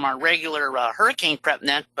different from our regular hurricane prep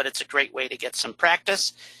net, but it's a great way to get some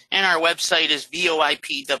practice. And our website is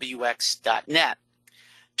voipwx.net.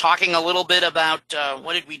 Talking a little bit about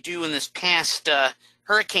what did we do in this past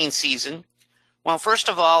hurricane season. Well, first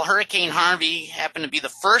of all, Hurricane Harvey happened to be the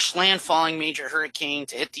first landfalling major hurricane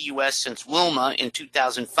to hit the U.S. since Wilma in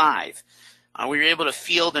 2005. We were able to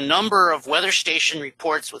field a number of weather station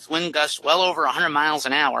reports with wind gusts well over 100 miles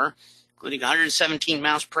an hour, including 117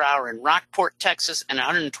 miles per hour in Rockport, Texas, and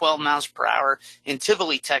 112 miles per hour in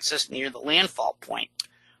Tivoli, Texas, near the landfall point.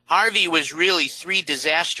 Harvey was really three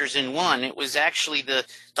disasters in one. It was actually the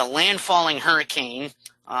landfalling hurricane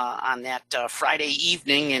on that Friday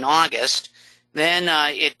evening in August. Then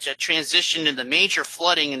it transitioned into major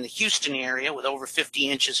flooding in the Houston area with over 50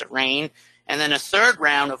 inches of rain, and then a third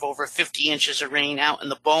round of over 50 inches of rain out in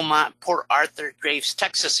the Beaumont, Port Arthur, Graves,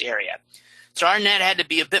 Texas area. So our net had to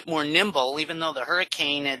be a bit more nimble. Even though the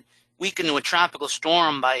hurricane had weakened to a tropical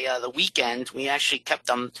storm by the weekend, we actually kept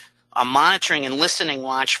them monitoring and listening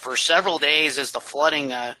watch for several days as the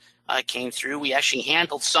flooding came through. We actually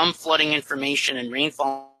handled some flooding information and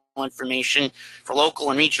rainfall information for local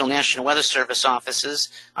and regional National Weather Service offices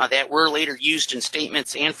that were later used in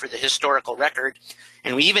statements and for the historical record.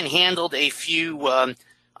 And we even handled a few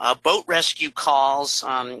boat rescue calls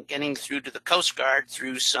getting through to the Coast Guard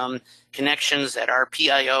through some connections that our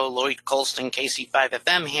PIO, Lloyd Colston,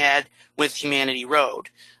 KC5FM, had with Humanity Road.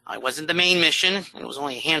 It wasn't the main mission. It was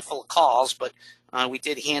only a handful of calls, but we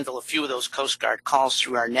did handle a few of those Coast Guard calls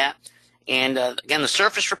through our net. And again, the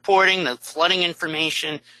surface reporting, the flooding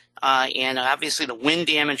information, and obviously the wind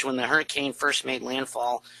damage when the hurricane first made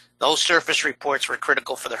landfall, those surface reports were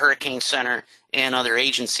critical for the Hurricane Center and other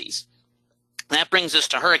agencies. That brings us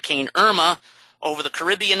to Hurricane Irma over the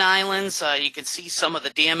Caribbean islands. You can see some of the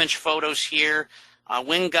damage photos here.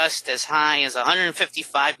 Wind gust as high as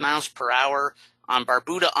 155 miles per hour on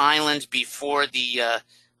Barbuda Island before the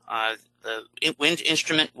wind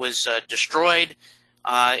instrument was destroyed.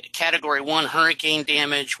 Category 1 hurricane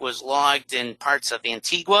damage was logged in parts of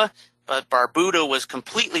Antigua, but Barbuda was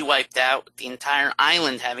completely wiped out, with the entire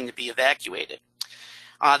island having to be evacuated.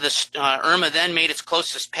 Irma then made its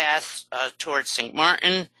closest path towards St.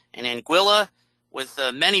 Martin and Anguilla, with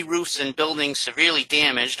many roofs and buildings severely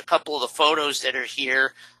damaged. A couple of the photos that are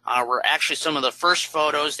here were actually some of the first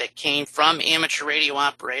photos that came from amateur radio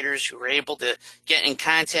operators who were able to get in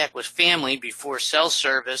contact with family before cell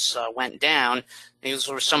service went down. These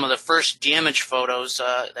were some of the first damage photos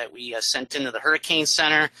that we sent into the Hurricane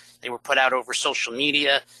Center. They were put out over social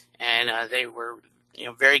media, and they were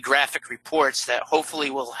very graphic reports that hopefully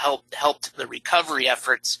will help the recovery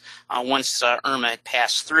efforts once Irma had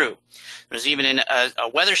passed through. There's even a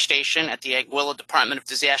weather station at the Anguilla Department of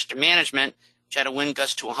Disaster Management, which had a wind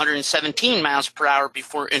gust to 117 miles per hour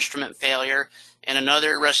before instrument failure, and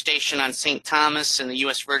another station on St. Thomas in the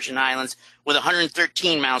U.S. Virgin Islands with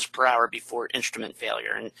 113 miles per hour before instrument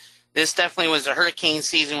failure. And this definitely was a hurricane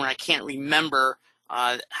season where I can't remember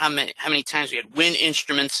how many times we had wind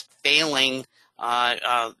instruments failing,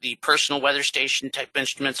 the personal weather station type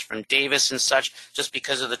instruments from Davis and such, just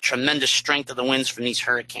because of the tremendous strength of the winds from these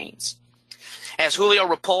hurricanes. As Julio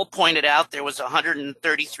Ripoll pointed out, there was a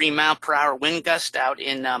 133 mile per hour wind gust out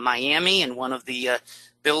in Miami in one of the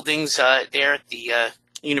buildings there at the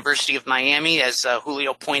University of Miami. As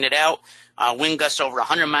Julio pointed out, wind gusts over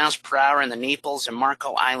 100 miles per hour in the Naples and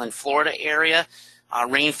Marco Island, Florida area.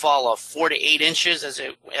 Rainfall of 4 to 8 inches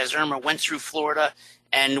as Irma went through Florida,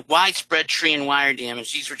 and widespread tree and wire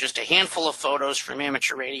damage. These were just a handful of photos from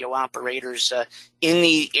amateur radio operators in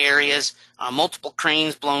the areas. Multiple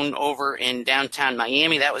cranes blown over in downtown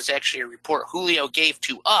Miami. That was actually a report Julio gave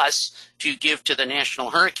to us to give to the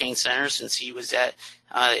National Hurricane Center since he was at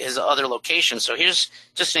his other location. So here's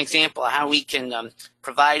just an example of how we can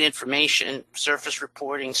provide information, surface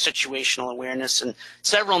reporting, situational awareness, and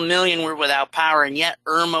several million were without power, and yet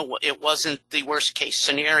Irma, it wasn't the worst case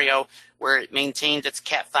scenario where it maintained its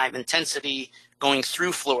Cat 5 intensity going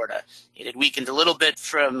through Florida. It had weakened a little bit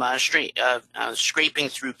from scraping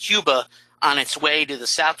through Cuba on its way to the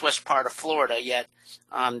southwest part of Florida, yet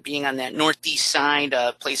being on that northeast side,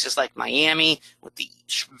 places like Miami with the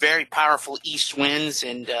very powerful east winds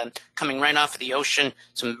and coming right off of the ocean,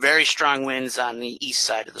 some very strong winds on the east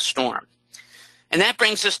side of the storm. And that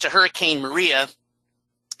brings us to Hurricane Maria.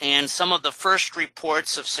 And some of the first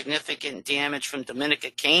reports of significant damage from Dominica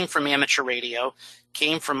came from amateur radio,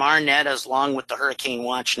 came from our net as along with the Hurricane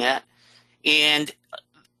Watch net. And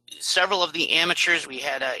several of the amateurs, we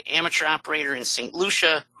had an amateur operator in St.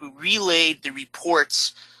 Lucia who relayed the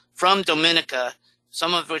reports from Dominica,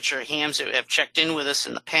 some of which are hams that have checked in with us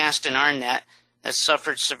in the past in our net, that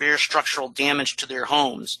suffered severe structural damage to their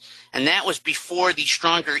homes. And that was before the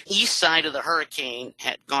stronger east side of the hurricane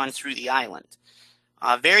had gone through the island.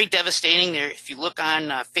 Very devastating there. If you look on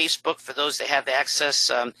Facebook, for those that have access,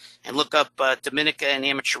 and look up Dominica and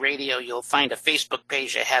amateur radio, you'll find a Facebook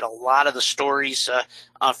page that had a lot of the stories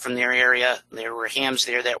from their area. There were hams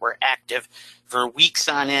there that were active for weeks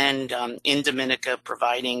on end in Dominica,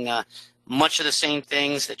 providing much of the same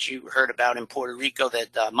things that you heard about in Puerto Rico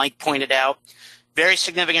that Mike pointed out. Very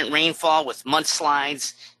significant rainfall with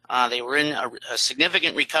mudslides. They were in a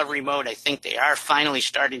significant recovery mode. I think they are finally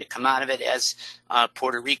starting to come out of it, as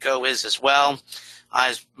Puerto Rico is as well.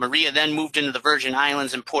 As Maria then moved into the Virgin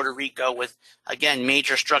Islands and Puerto Rico with, again,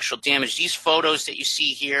 major structural damage. These photos that you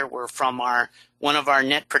see here were from one of our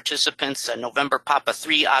net participants, November Papa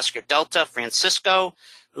 3 Oscar Delta, Francisco,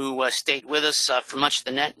 who stayed with us for much of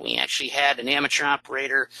the net. We actually had an amateur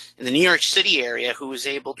operator in the New York City area who was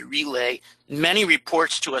able to relay many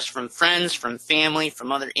reports to us from friends, from family, from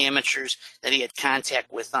other amateurs that he had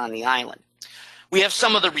contact with on the island. We have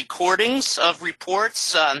some of the recordings of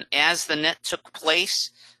reports as the net took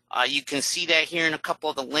place. You can see that here in a couple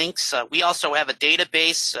of the links. We also have a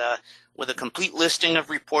database with a complete listing of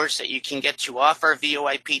reports that you can get to off our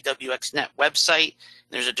VOIP WXNet website.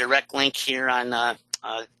 There's a direct link here on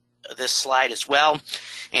this slide as well.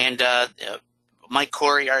 And Mike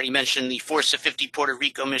Corey already mentioned the Force of 50 Puerto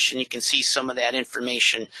Rico mission. You can see some of that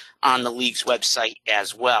information on the league's website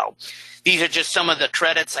as well. These are just some of the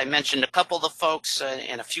credits. I mentioned a couple of the folks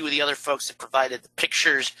and a few of the other folks that provided the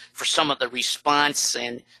pictures for some of the response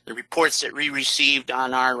and the reports that we received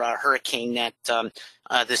on our Hurricane Net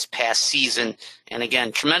this past season. And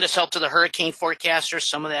again, tremendous help to the hurricane forecasters.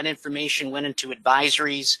 Some of that information went into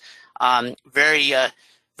advisories.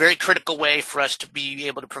 Very critical way for us to be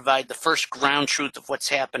able to provide the first ground truth of what's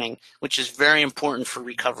happening, which is very important for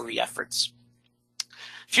recovery efforts.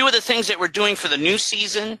 A few of the things that we're doing for the new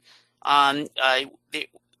season,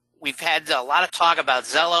 we've had a lot of talk about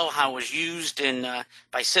Zello, how it was used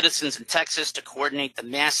by citizens in Texas to coordinate the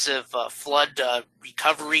massive flood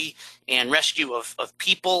recovery and rescue of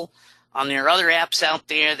people. There are other apps out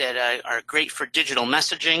there that are great for digital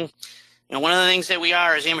messaging. One of the things that we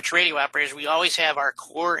are as amateur radio operators, we always have our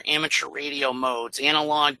core amateur radio modes,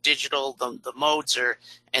 analog, digital. The modes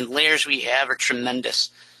and layers we have are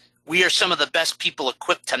tremendous. We are some of the best people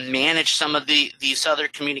equipped to manage some of these other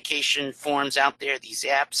communication forms out there, these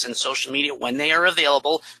apps and social media when they are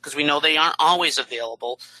available, because we know they aren't always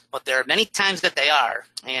available, but there are many times that they are,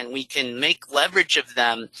 and we can make leverage of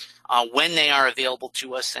them when they are available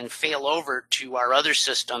to us and fail over to our other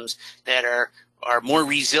systems that are more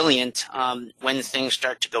resilient when things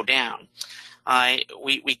start to go down.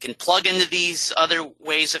 We can plug into these other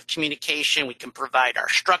ways of communication. We can provide our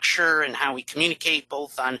structure and how we communicate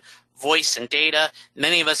both on voice and data.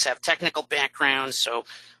 Many of us have technical backgrounds, so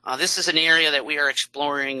this is an area that we are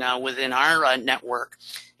exploring within our network.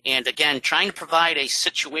 And again, trying to provide a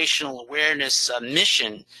situational awareness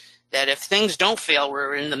mission that if things don't fail,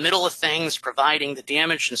 we're in the middle of things, providing the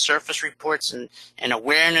damage and surface reports and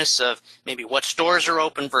awareness of maybe what stores are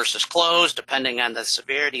open versus closed, depending on the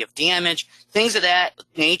severity of damage, things of that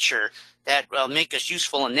nature that make us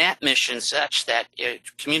useful in that mission, such that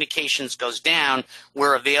if communications goes down,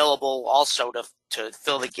 we're available also to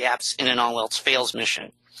fill the gaps in an all else fails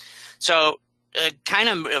mission. So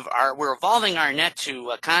we're evolving our net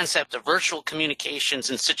to a concept of virtual communications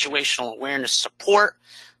and situational awareness support.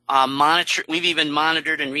 We've even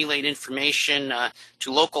monitored and relayed information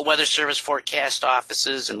to local weather service forecast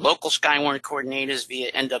offices and local Skywarn coordinators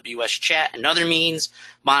via NWS chat and other means,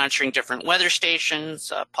 monitoring different weather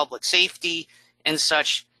stations, public safety, and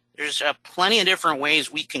such. There's plenty of different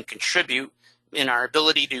ways we can contribute in our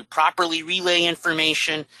ability to properly relay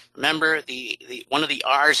information. Remember, one of the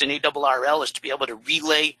R's in ARRL is to be able to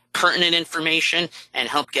relay pertinent information and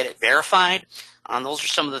help get it verified. Those are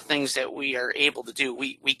some of the things that we are able to do.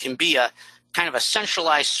 We can be a kind of a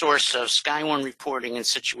centralized source of Skywarn reporting and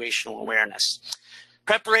situational awareness.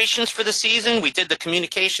 Preparations for the season, we did the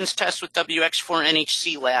communications test with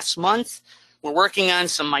WX4NHC last month. We're working on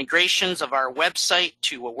some migrations of our website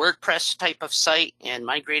to a WordPress type of site and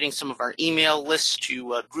migrating some of our email lists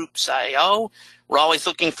to Groups.io. We're always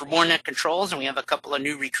looking for more net controls, and we have a couple of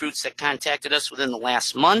new recruits that contacted us within the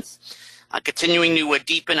last month. Continuing to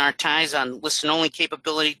deepen our ties on listen-only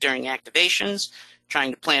capability during activations, trying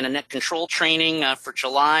to plan a net control training for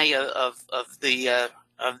July of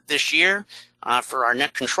this year for our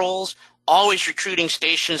net controls. Always recruiting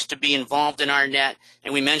stations to be involved in our net,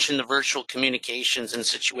 and we mentioned the virtual communications and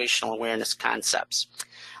situational awareness concepts.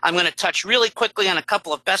 I'm going to touch really quickly on a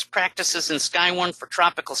couple of best practices in Skywarn for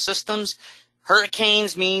tropical systems.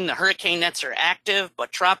 Hurricanes mean the hurricane nets are active,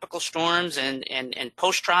 but tropical storms and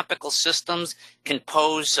post-tropical systems can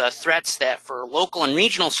pose threats that for local and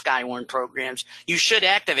regional Skywarn programs you should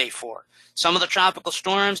activate for. Some of the tropical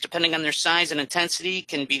storms, depending on their size and intensity,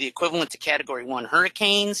 can be the equivalent to Category 1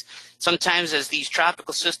 hurricanes. Sometimes as these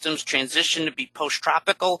tropical systems transition to be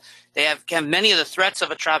post-tropical, they have many of the threats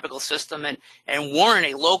of a tropical system and warrant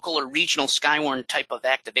a local or regional Skywarn type of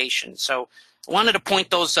activation. So I wanted to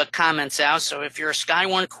point those comments out. So if you're a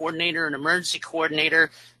Skywarn coordinator, an emergency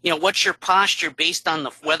coordinator, what's your posture based on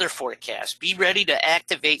the weather forecast? Be ready to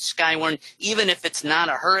activate Skywarn, even if it's not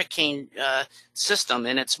a hurricane system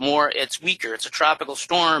and it's weaker. It's a tropical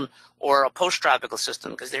storm or a post-tropical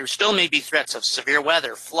system, because there still may be threats of severe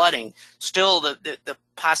weather, flooding, still the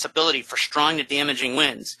possibility for strong to damaging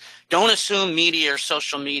winds. Don't assume media or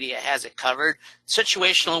social media has it covered.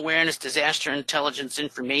 Situational awareness, disaster intelligence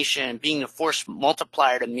information, and being a force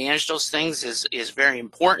multiplier to manage those things is very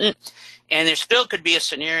important. And there still could be a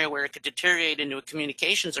scenario where it could deteriorate into a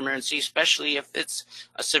communications emergency, especially if it's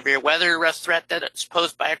a severe weather threat that is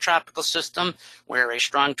posed by a tropical system, where a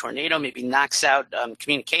strong tornado maybe knocks out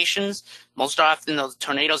communications. Most often, those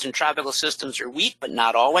tornadoes in tropical systems are weak, but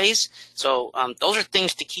not always. So those are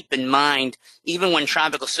things to keep in mind, even when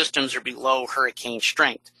tropical systems are below hurricane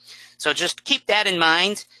strength. So just keep that in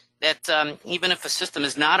mind, that even if a system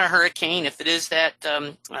is not a hurricane, if it is that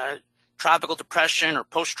tropical depression or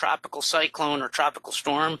post-tropical cyclone or tropical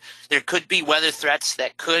storm, there could be weather threats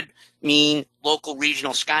that could mean local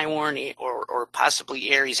regional Skywarn or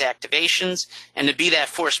possibly Aries activations, and to be that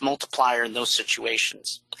force multiplier in those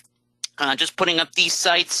situations. Just putting up these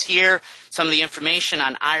sites here, some of the information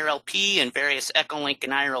on IRLP and various Echolink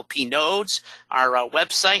and IRLP nodes, our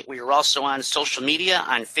website. We are also on social media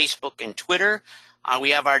on Facebook and Twitter.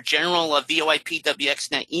 We have our general VoIP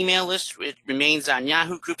WXNet email list. It remains on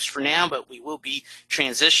Yahoo Groups for now, but we will be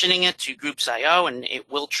transitioning it to Groups.io, and it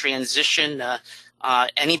will transition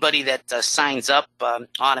Anybody that signs up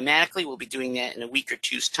automatically, we'll be doing that in a week or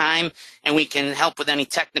two's time, and we can help with any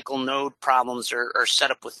technical node problems or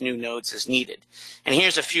set up with new nodes as needed. And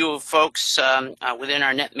here's a few folks within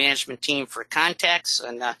our net management team for contacts,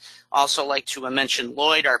 and also like to mention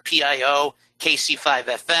Lloyd, our PIO,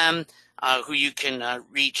 KC5FM, who you can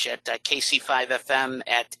reach at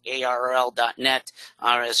kc5fm@arrl.net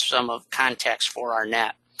as some of contacts for our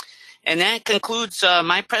net. And that concludes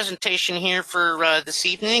my presentation here for this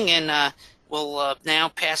evening, and we'll now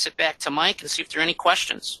pass it back to Mike and see if there are any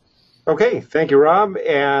questions. Okay, thank you, Rob.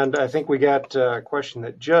 And I think we got a question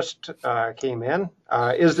that just came in.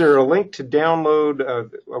 Is there a link to download?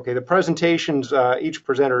 Okay, the presentations, each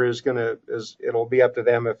presenter it'll be up to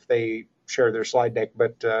them if they share their slide deck.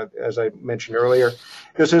 But as I mentioned earlier,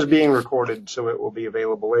 this is being recorded, so it will be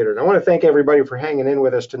available later. And I want to thank everybody for hanging in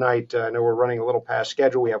with us tonight. I know we're running a little past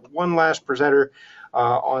schedule. We have one last presenter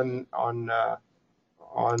on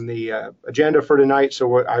the agenda for tonight,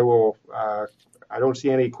 so I will. I don't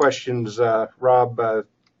see any questions, Rob,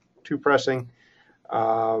 too pressing.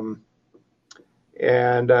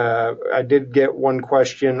 And I did get one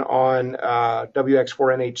question on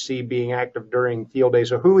WX4NHC being active during field day.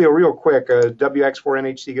 So Julio, real quick,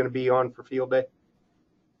 WX4NHC going to be on for field day?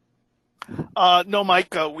 No,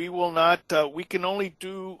 Mike, we will not. We can only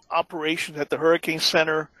do operations at the Hurricane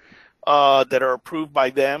Center that are approved by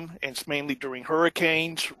them. And it's mainly during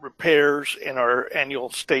hurricanes, repairs, and our annual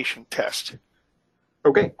station test.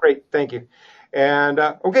 Okay, great. Thank you. And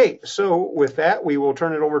okay, so with that, we will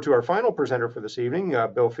turn it over to our final presenter for this evening,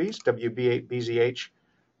 Bill Feast, WB8BZH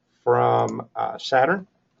from Saturn.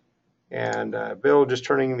 And Bill, just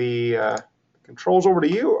turning the controls over to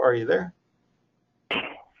you. Are you there?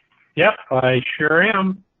 Yep, I sure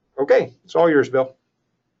am. Okay, it's all yours, Bill.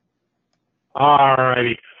 All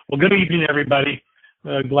righty. Well, good evening, everybody.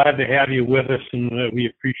 Glad to have you with us, and we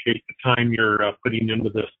appreciate the time you're putting into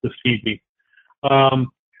this evening.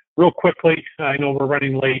 Real quickly, I know we're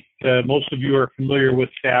running late. Most of you are familiar with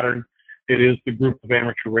Saturn. It is the group of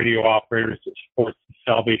amateur radio operators that supports the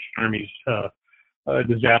Salvation Army's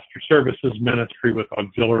disaster services ministry with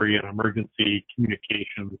auxiliary and emergency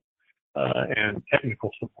communications and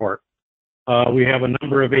technical support. We have a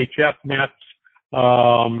number of HF nets.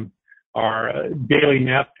 Our daily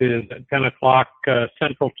net is at 10 o'clock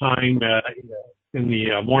Central Time in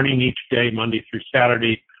the morning each day, Monday through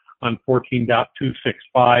Saturday, on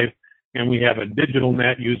 14.265, and we have a digital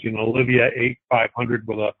net using Olivia 8500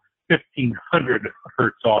 with a 1500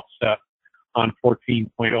 hertz offset on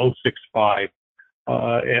 14.065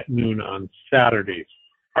 at noon on Saturdays.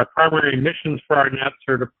 Our primary missions for our nets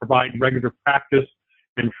are to provide regular practice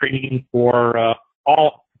and training for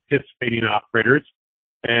all participating operators,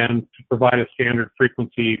 and to provide a standard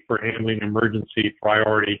frequency for handling emergency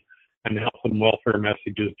priority and health and welfare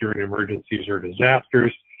messages during emergencies or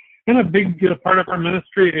disasters. And a big part of our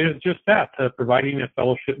ministry is just that, providing a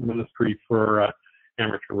fellowship ministry for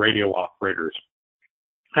amateur radio operators.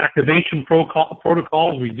 Activation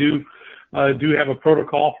protocols, we do have a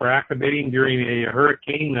protocol for activating during a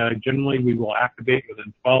hurricane. Generally, we will activate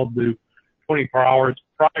within 12 to 24 hours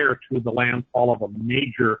prior to the landfall of a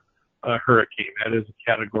major hurricane. That is a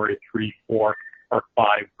Category 3, 4, or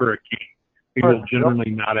 5 hurricane. We will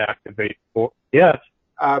generally not activate for, yes.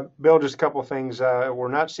 Bill, just a couple of things. We're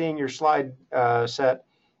not seeing your slide set,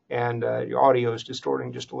 and your audio is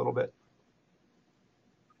distorting just a little bit.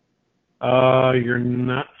 You're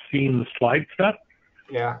not seeing the slide set?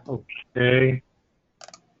 Yeah. Okay.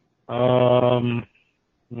 Well,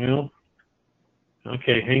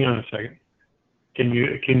 okay, hang on a second. Can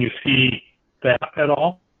you see that at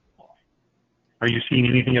all? Are you seeing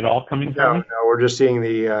anything at all coming from me? No, we're just seeing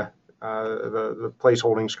the place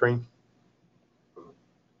holding screen.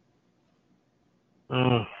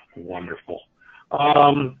 Oh, wonderful.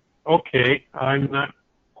 Okay, I'm not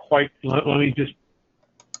quite, let me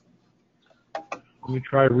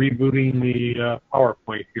try rebooting the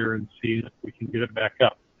PowerPoint here and see if we can get it back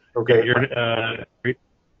up. Okay.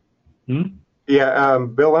 Yeah,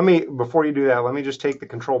 Bill, before you do that, let me just take the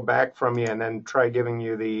control back from you and then try giving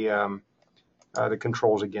you the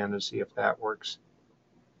controls again to see if that works.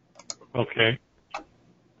 Okay.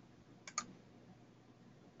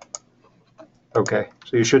 Okay,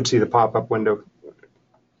 so you should see the pop-up window.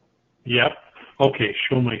 Yep. Okay,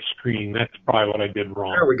 show my screen. That's probably what I did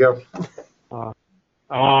wrong. There we go.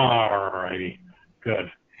 All righty. Good.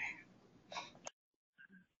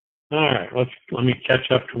 All right, let me catch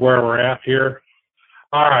up to where we're at here.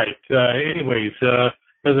 All right. Anyways,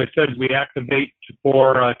 as I said, we activate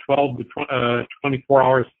for 12 to 24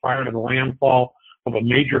 hours prior to the landfall of a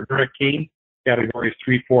major hurricane. categories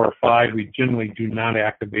 3, 4, or 5, we generally do not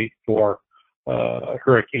activate for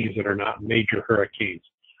hurricanes that are not major hurricanes.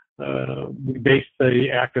 We base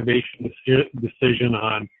the activation decision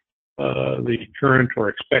on the current or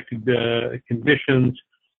expected conditions,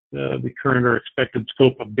 the current or expected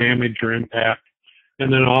scope of damage or impact.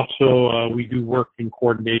 And then also we do work in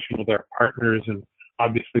coordination with our partners, and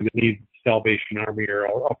obviously the needs of the Salvation Army are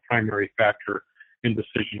a primary factor in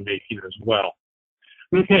decision making as well.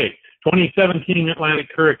 Okay, 2017 Atlantic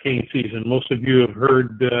hurricane season. Most of you have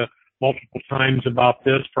heard multiple times about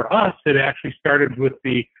this. For us, it actually started with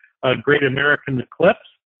the Great American Eclipse,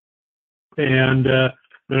 and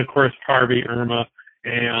then of course Harvey, Irma,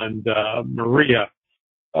 and Maria.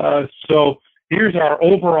 So here's our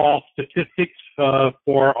overall statistics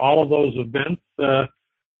for all of those events.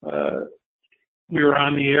 We were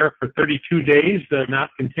on the air for 32 days, not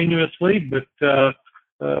continuously, but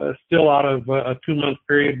still out of a 2-month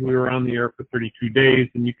period, we were on the air for 32 days,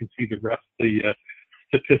 and you can see the rest of the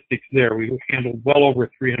statistics there. We handled well over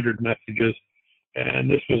 300 messages, and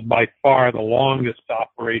this was by far the longest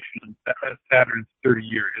operation in Saturn's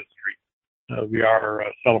 30-year history. We are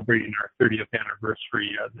celebrating our 30th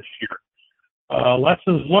anniversary this year.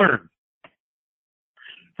 Lessons learned.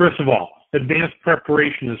 First of all, advanced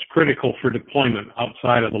preparation is critical for deployment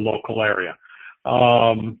outside of the local area.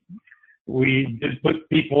 We did put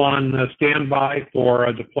people on standby for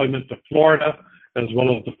a deployment to Florida, as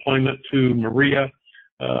well as deployment to Maria.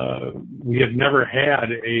 We have never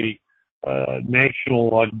had a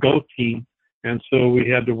national go team, and so we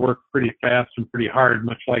had to work pretty fast and pretty hard,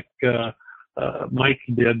 much like Mike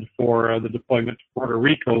did for the deployment to Puerto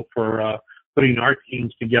Rico for putting our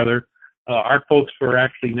teams together. Our folks were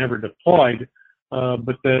actually never deployed,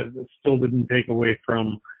 but that still didn't take away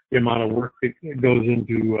from the amount of work that goes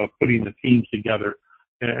into putting the teams together.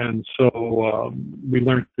 And so we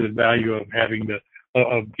learned the value of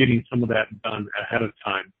of getting some of that done ahead of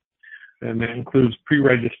time. And that includes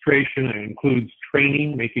pre-registration, it includes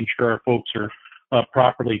training, making sure our folks are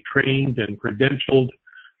properly trained and credentialed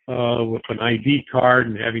with an ID card,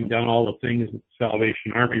 and having done all the things that the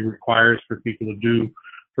Salvation Army requires for people to do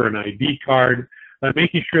for an ID card,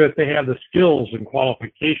 making sure that they have the skills and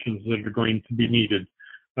qualifications that are going to be needed,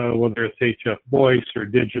 whether it's HF voice or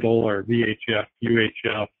digital or VHF,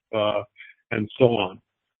 UHF, and so on.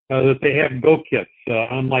 That they have go kits.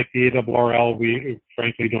 Unlike the ARRL, we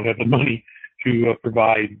frankly don't have the money to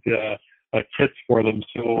provide kits for them,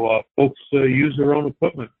 so folks use their own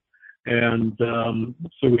equipment. And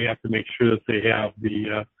so we have to make sure that they have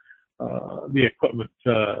the equipment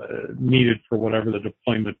needed for whatever the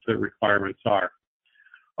deployment requirements are.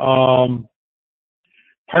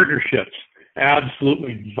 Partnerships,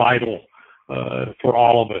 absolutely vital for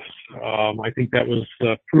all of us. I think that was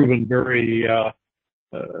proven very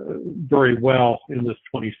well in this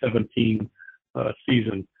 2017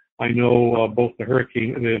 season. I know both the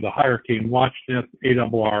Hurricane WatchNet,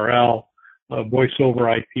 ARRL, Voice over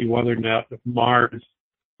IP WeatherNet, Mars,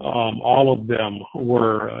 all of them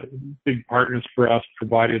were big partners for us,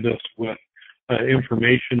 provided us with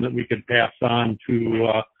information that we could pass on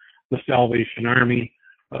to the Salvation Army,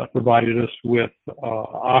 provided us with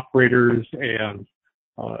operators and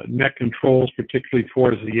net controls, particularly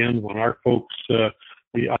towards the end when our folks,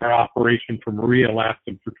 our operation for Maria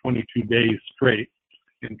lasted for 22 days straight,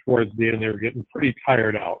 and towards the end they were getting pretty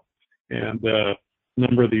tired out. And a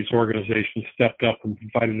number of these organizations stepped up and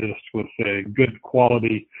provided us with a good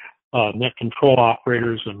quality net control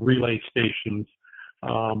operators and relay stations.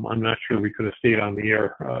 I'm not sure we could have stayed on the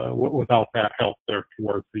air without that help there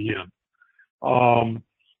towards the end.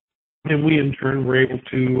 And we in turn were able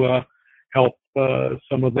to help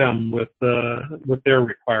some of them with their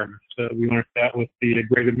requirements. We learned that with the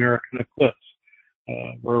Great American Eclipse,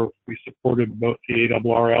 where we supported both the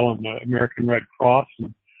ARRL and the American Red Cross,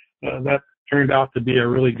 and that turned out to be a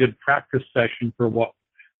really good practice session for what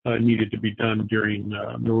needed to be done during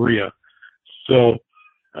Maria. So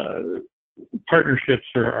partnerships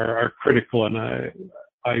are critical, and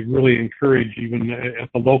I really encourage, even at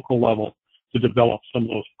the local level, to develop some of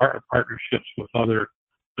those partnerships with other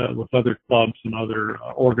clubs and other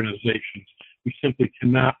organizations. We simply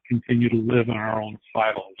cannot continue to live in our own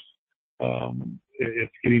silos.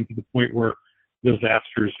 It's getting to the point where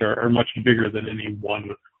disasters are much bigger than any one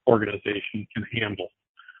organization can handle.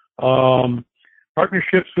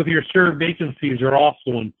 Partnerships with your served agencies are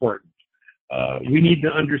also important. We need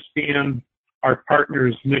to understand our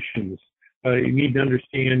partners' missions. You need to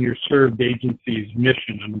understand your served agency's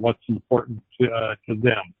mission and what's important to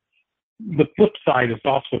them. The flip side is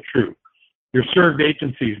also true. Your served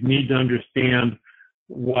agencies need to understand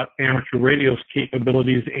what amateur radio's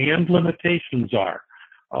capabilities and limitations are.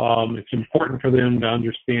 It's important for them to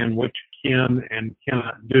understand what you can and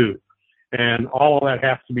cannot do. And all of that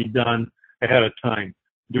has to be done ahead of time.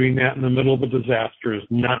 Doing that in the middle of a disaster is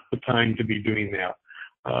not the time to be doing that.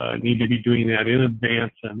 Need to be doing that in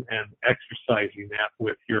advance and exercising that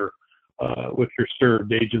with your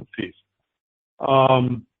served agencies.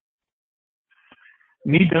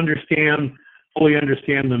 Need to fully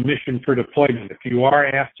understand the mission for deployment. If you are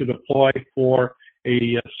asked to deploy for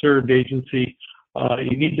a served agency,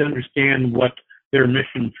 you need to understand what their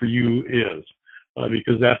mission for you is,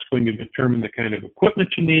 because that's going to determine the kind of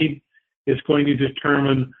equipment you need. It's going to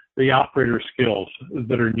determine the operator skills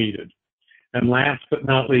that are needed. And last but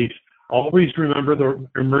not least, always remember the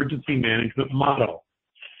emergency management motto: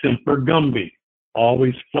 Semper Gumby,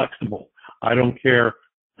 always flexible. I don't care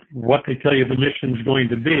what they tell you the mission's going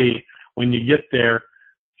to be. When you get there,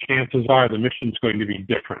 chances are the mission's going to be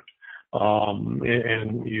different.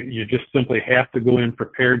 And you just simply have to go in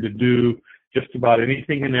prepared to do just about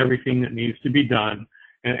anything and everything that needs to be done,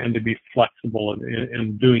 and to be flexible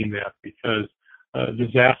in doing that, because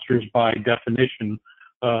disasters by definition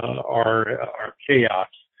are chaos,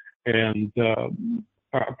 and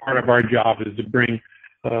part of our job is to bring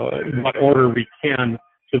what order we can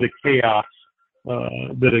to the chaos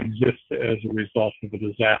that exists as a result of a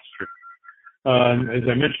disaster. As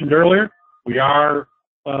I mentioned earlier, we are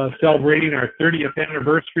celebrating our 30th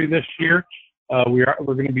anniversary this year. We're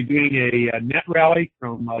going to be doing a net rally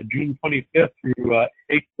from June 25th through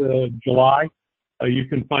 8th of July. You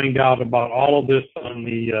can find out about all of this on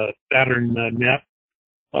the Saturn net,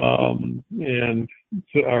 or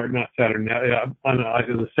not Saturn net, on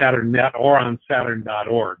either the Saturn net or on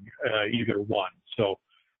Saturn.org, either one. So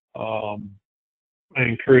I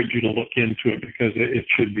encourage you to look into it, because it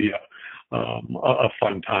should be a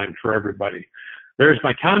fun time for everybody. There's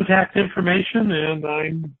my contact information, and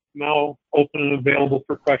I'm now open and available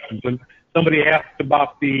for questions. And somebody asked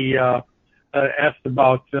about the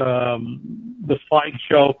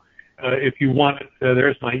slideshow. If you want it,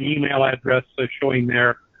 there's my email address showing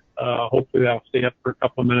there. Hopefully that'll stay up for a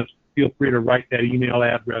couple of minutes. Feel free to write that email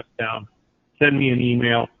address down. Send me an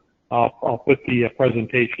email. I'll put the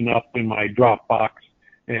presentation up in my Dropbox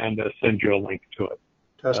and send you a link to it.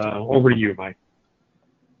 Over to you, Mike.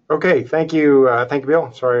 Okay, thank you,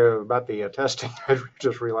 Bill. Sorry about the testing. I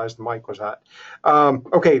just realized the mic was hot.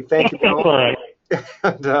 Okay, thank you, Bill. All right.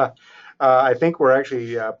 And I think we're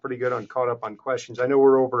actually pretty good on caught up on questions. I know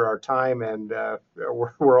we're over our time, and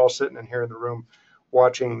we're all sitting in here in the room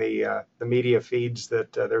watching the media feeds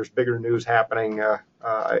that there's bigger news happening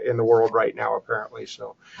in the world right now, apparently.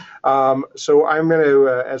 So I'm going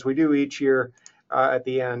to, as we do each year, at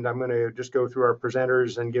the end, I'm going to just go through our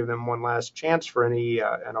presenters and give them one last chance for any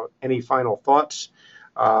final thoughts.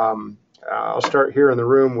 I'll start here in the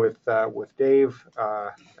room with Dave.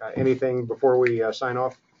 Anything before we sign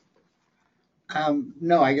off?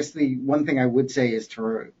 No, I guess the one thing I would say is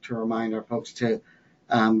to remind our folks to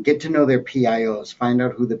get to know their PIOs. Find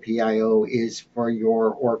out who the PIO is for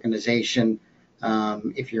your organization.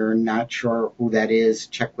 If you're not sure who that is,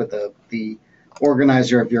 check with the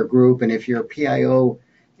organizer of your group, and if your PIO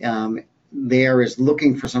there is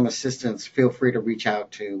looking for some assistance, feel free to reach out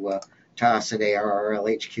to us at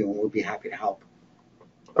ARRL HQ, and we'll be happy to help.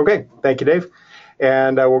 Okay, thank you, Dave.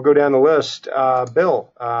 And we'll go down the list.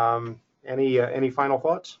 Bill, any final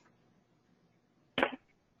thoughts?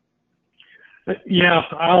 Yeah,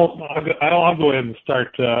 I'll go ahead and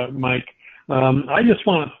start, Mike. I just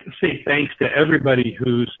want to say thanks to everybody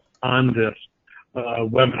who's on this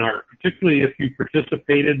webinar, particularly if you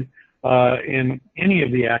participated in any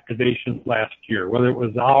of the activations last year, whether it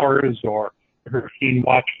was ours or Hurricane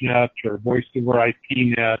WatchNet or Voice over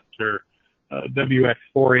IPNet or WX4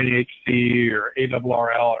 NHC or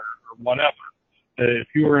ARRL or whatever. If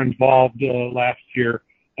you were involved last year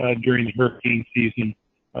during the hurricane season,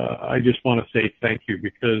 I just want to say thank you,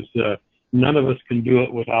 because none of us can do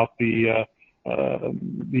it without the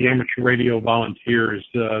amateur radio volunteers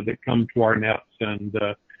that come to our nets and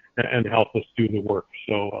help us do the work.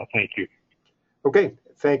 So thank you. Okay,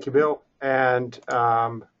 thank you, Bill. And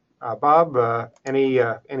Bob,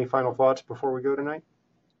 any final thoughts before we go tonight?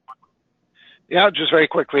 Yeah, just very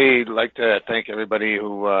quickly, I'd like to thank everybody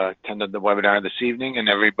who attended the webinar this evening, and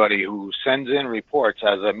everybody who sends in reports.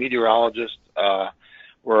 As a meteorologist,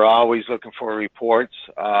 we're always looking for reports.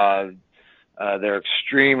 They're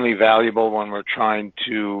extremely valuable when we're trying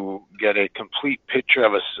to get a complete picture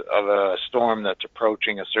of a storm that's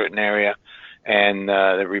approaching a certain area, and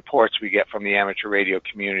the reports we get from the amateur radio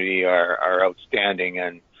community are outstanding,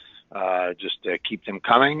 and just to keep them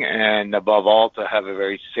coming, and above all, to have a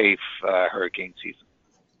very safe hurricane season.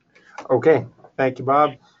 Okay, thank you,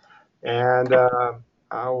 Bob. And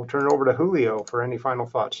I'll turn it over to Julio for any final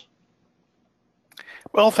thoughts.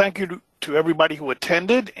 Well, thank you to everybody who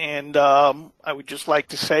attended, and I would just like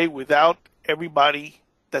to say, without everybody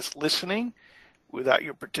that's listening, without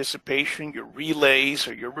your participation, your relays,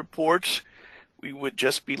 or your reports, we would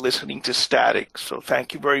just be listening to static. So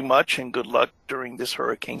thank you very much, and good luck during this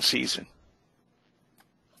hurricane season.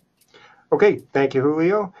 Okay, thank you,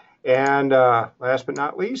 Julio. And last but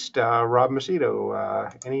not least, Rob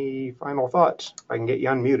Macedo, any final thoughts? If I can get you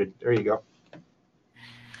unmuted. There you go.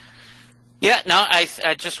 Yeah, no,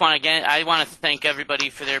 I just want to thank everybody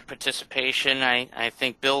for their participation. I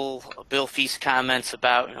think Bill Feast's comments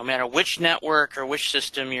about no matter which network or which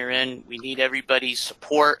system you're in, we need everybody's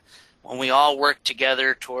support. When we all work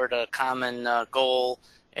together toward a common goal,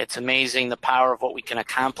 it's amazing the power of what we can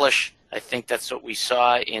accomplish. I think that's what we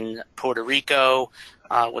saw in Puerto Rico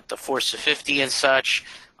with the Force of 50 and such.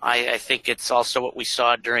 I think it's also what we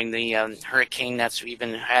saw during the hurricane nets. We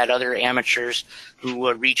even had other amateurs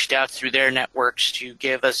who reached out through their networks to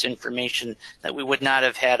give us information that we would not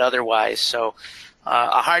have had otherwise. So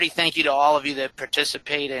a hearty thank you to all of you that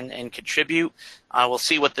participate and contribute. We'll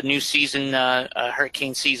see what the new season,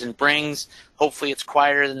 hurricane season brings. Hopefully it's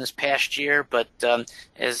quieter than this past year, but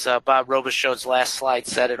as Bob Robichaud's last slide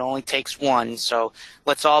said, it only takes one. So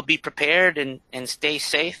let's all be prepared and stay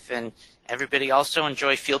safe, and everybody also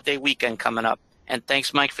enjoy Field Day weekend coming up. And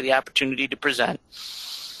thanks, Mike, for the opportunity to present.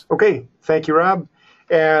 Okay, thank you, Rob.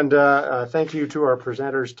 And thank you to our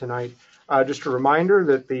presenters tonight. Just a reminder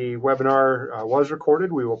that the webinar was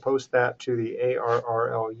recorded. We will post that to the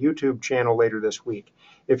ARRL YouTube channel later this week.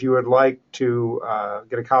 If you would like to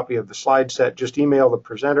get a copy of the slide set, just email the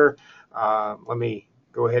presenter. Let me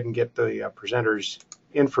go ahead and get the presenter's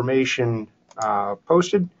information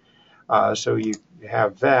posted so you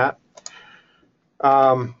have that.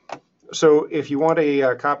 So if you want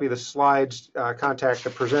a copy of the slides, contact the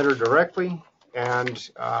presenter directly, and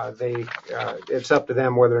it's up to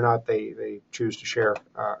them whether or not they choose to share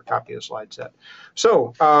a copy of the slide set.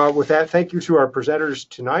 So with that, thank you to our presenters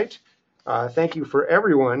tonight. Thank you for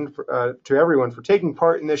everyone for taking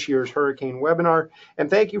part in this year's hurricane webinar, and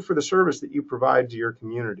thank you for the service that you provide to your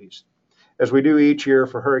communities. As we do each year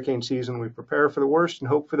for hurricane season, we prepare for the worst and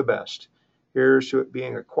hope for the best. Here's to it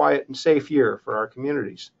being a quiet and safe year for our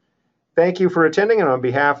communities. Thank you for attending, and on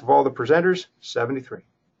behalf of all the presenters, 73.